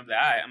away from you. I'm like,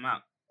 all right, I'm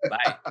out.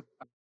 Bye.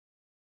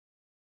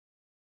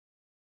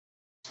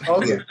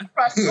 Okay.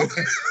 Right.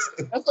 Okay.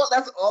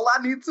 That's all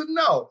I need to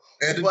know.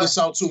 Edit this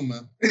out too,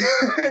 man.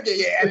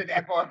 Edit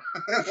that part.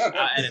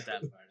 I'll edit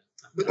that part.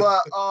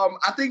 But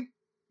I think,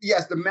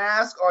 yes, the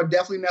masks are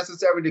definitely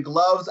necessary. The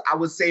gloves, I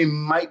would say,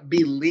 might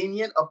be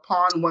lenient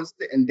upon one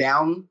sitting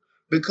down,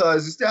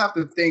 because you still have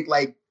to think,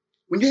 like,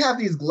 when you have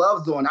these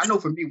gloves on, I know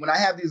for me, when I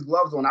have these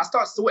gloves on, I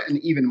start sweating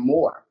even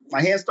more.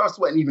 My hands start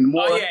sweating even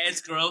more. Oh, yeah,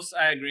 it's gross.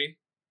 I agree.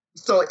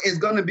 So it's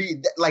going to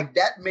be, like,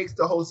 that makes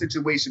the whole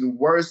situation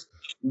worse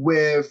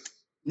with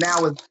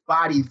now it's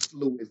body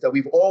fluids that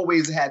we've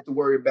always had to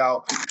worry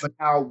about, but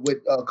now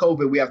with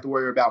COVID, we have to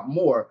worry about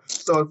more.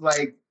 So it's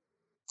like,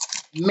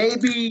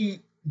 maybe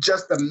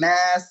just the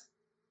mask.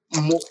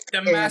 And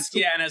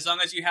as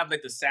long as you have,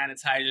 like, the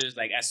sanitizers,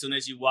 like, as soon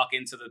as you walk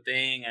into the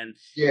thing, and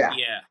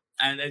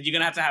and you're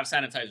gonna have to have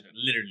sanitizer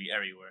literally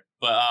everywhere.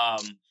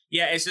 But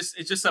it's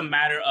just a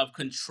matter of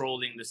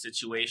controlling the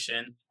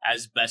situation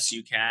as best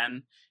you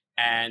can.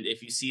 And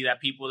if you see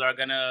that people are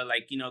gonna,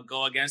 like,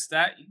 go against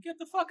that, you get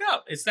the fuck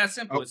out. It's that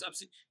simple. It's up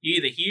to you.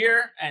 Either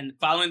here and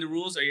following the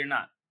rules, or you're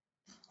not.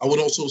 I would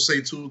also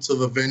say too, to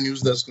the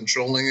venues that's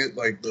controlling it,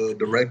 like the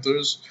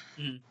directors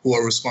who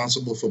are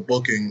responsible for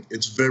booking,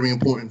 it's very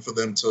important for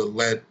them to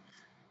let,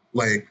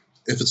 like,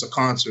 if it's a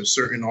concert,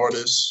 certain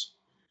artists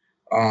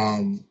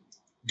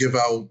give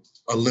out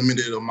a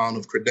limited amount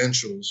of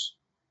credentials,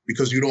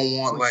 because you don't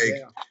want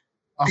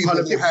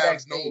people who have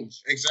you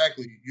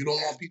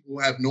don't want people who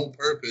have no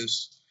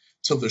purpose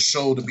to the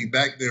show to be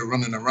back there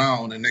running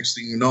around, and next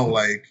thing you know,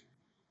 like,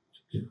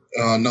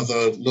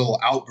 another little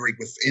outbreak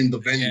within the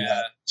venue.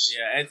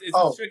 It's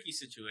a tricky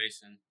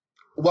situation.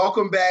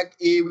 Welcome back,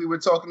 E. We were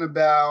talking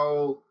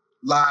about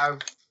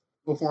live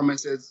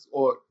performances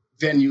or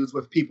venues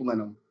with people in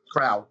them,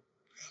 crowd.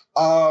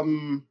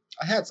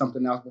 I had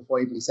something else before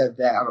I even said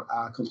that.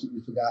 I completely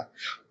forgot.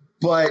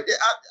 But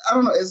I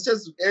don't know. It's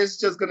just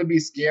going to be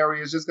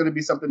scary. It's just going to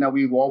be something that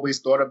we've always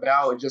thought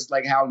about. It's just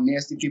like how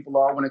nasty people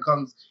are when it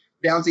comes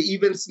down to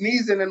even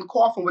sneezing and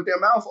coughing with their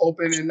mouth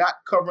open and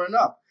not covering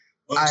up.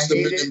 I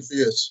hate it.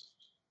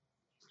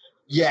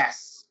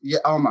 Yes. Yeah.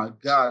 Oh my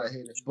God, I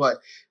hate it.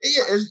 But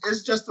yeah,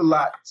 it's just a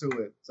lot to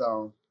it.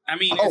 So I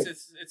mean,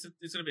 it's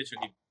gonna be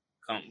tricky.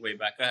 Come way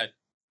back. Go ahead.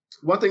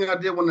 One thing I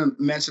did want to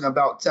mention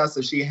about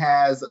Tessa, she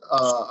has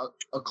a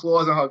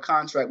clause in her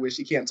contract where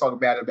she can't talk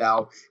bad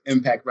about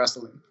Impact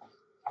Wrestling.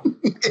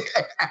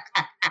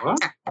 What?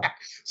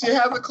 She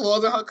has a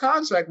clause in her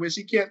contract where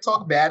she can't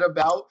talk bad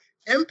about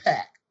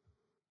Impact.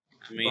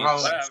 I mean,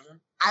 whatever.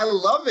 I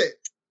love it.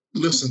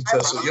 Listen,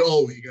 Tessa, you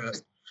all we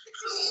got.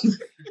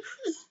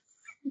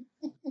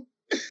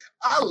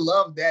 I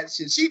love that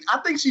shit. I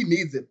think she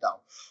needs it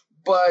though.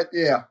 But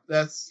yeah,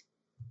 that's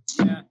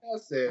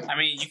it. I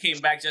mean, you came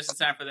back just in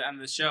time for the end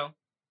of the show.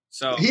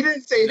 So he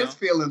didn't say his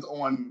feelings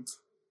on.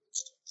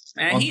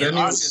 Man, he in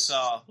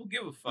Arkansas. Who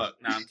give a fuck?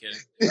 Nah, I'm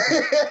kidding.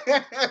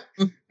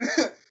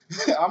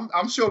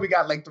 I'm sure we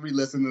got like 3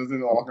 listeners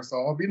in Arkansas.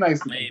 It'll be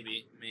nice.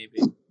 Maybe.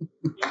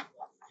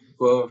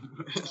 Well,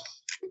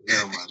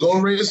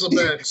 don't raise the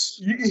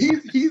bets.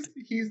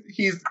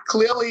 He's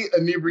clearly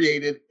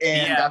inebriated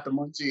and got the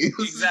munchies.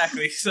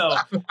 Exactly. So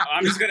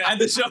I'm just gonna end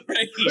the show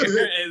right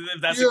here, if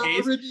that's the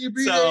case.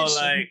 So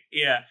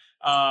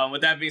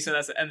with that being said,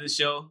 that's the end of the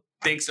show.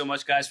 Thanks so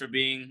much, guys, for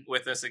being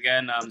with us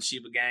again.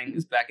 Sheba Gang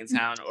is back in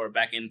town, or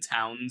back in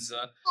towns.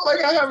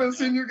 Like I haven't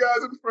seen you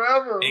guys in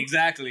forever.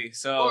 Exactly.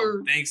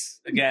 So thanks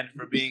again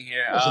for being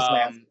here.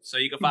 So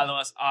you can follow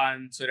us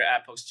on Twitter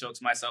at PokesChokes,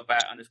 myself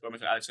at _Mr.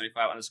 Alex25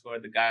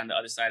 _ the guy on the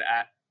other side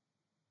at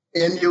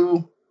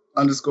NU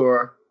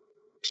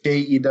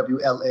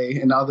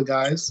 _KEWLA, and the other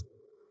guys.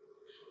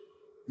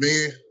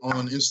 Me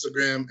on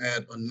Instagram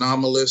at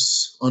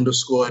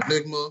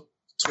anomalous_enigma.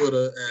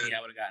 Twitter at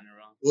I would have gotten it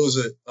wrong. What was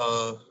it?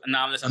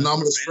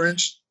 Anomalous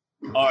French?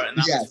 Or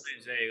Anomalous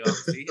French. There you go.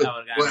 See, I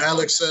would have gotten what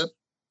Alex said.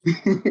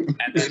 And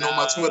then, they know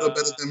my Twitter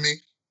better than me.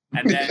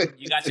 And then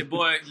you got your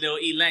boy Lil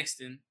E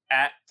Langston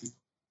at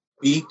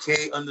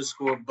BK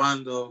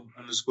 _Bando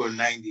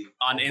 _90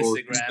 on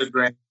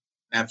Instagram,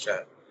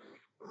 Snapchat.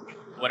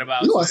 What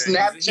about you Twitter?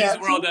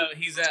 Snapchat?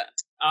 He's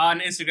on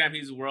Instagram.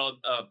 He's World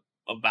of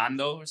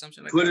Bando or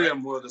something like Twitter that. Right?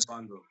 and World of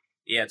Bando.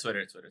 Yeah,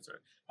 Twitter.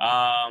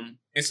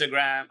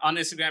 Instagram. On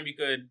Instagram, you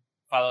could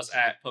follow us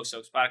at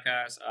PokesChokes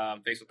Podcast,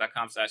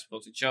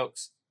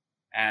 Facebook.com/PokesandChokes,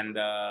 and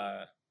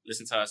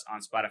listen to us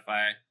on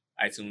Spotify,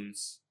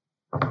 iTunes,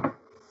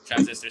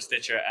 Transistor,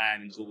 Stitcher,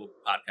 and Google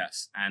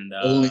Podcasts. And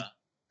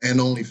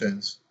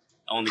OnlyFans.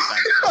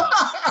 OnlyFans as well.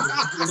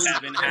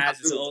 Kevin has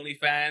his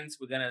OnlyFans.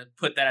 We're gonna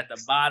put that at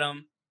the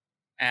bottom.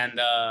 And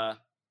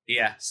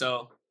yeah,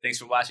 so thanks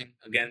for watching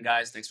again,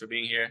 guys. Thanks for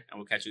being here, and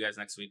we'll catch you guys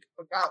next week.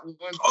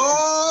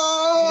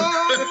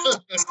 Oh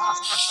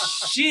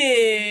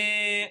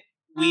shit!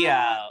 We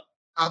out.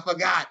 I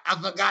forgot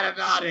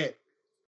about it.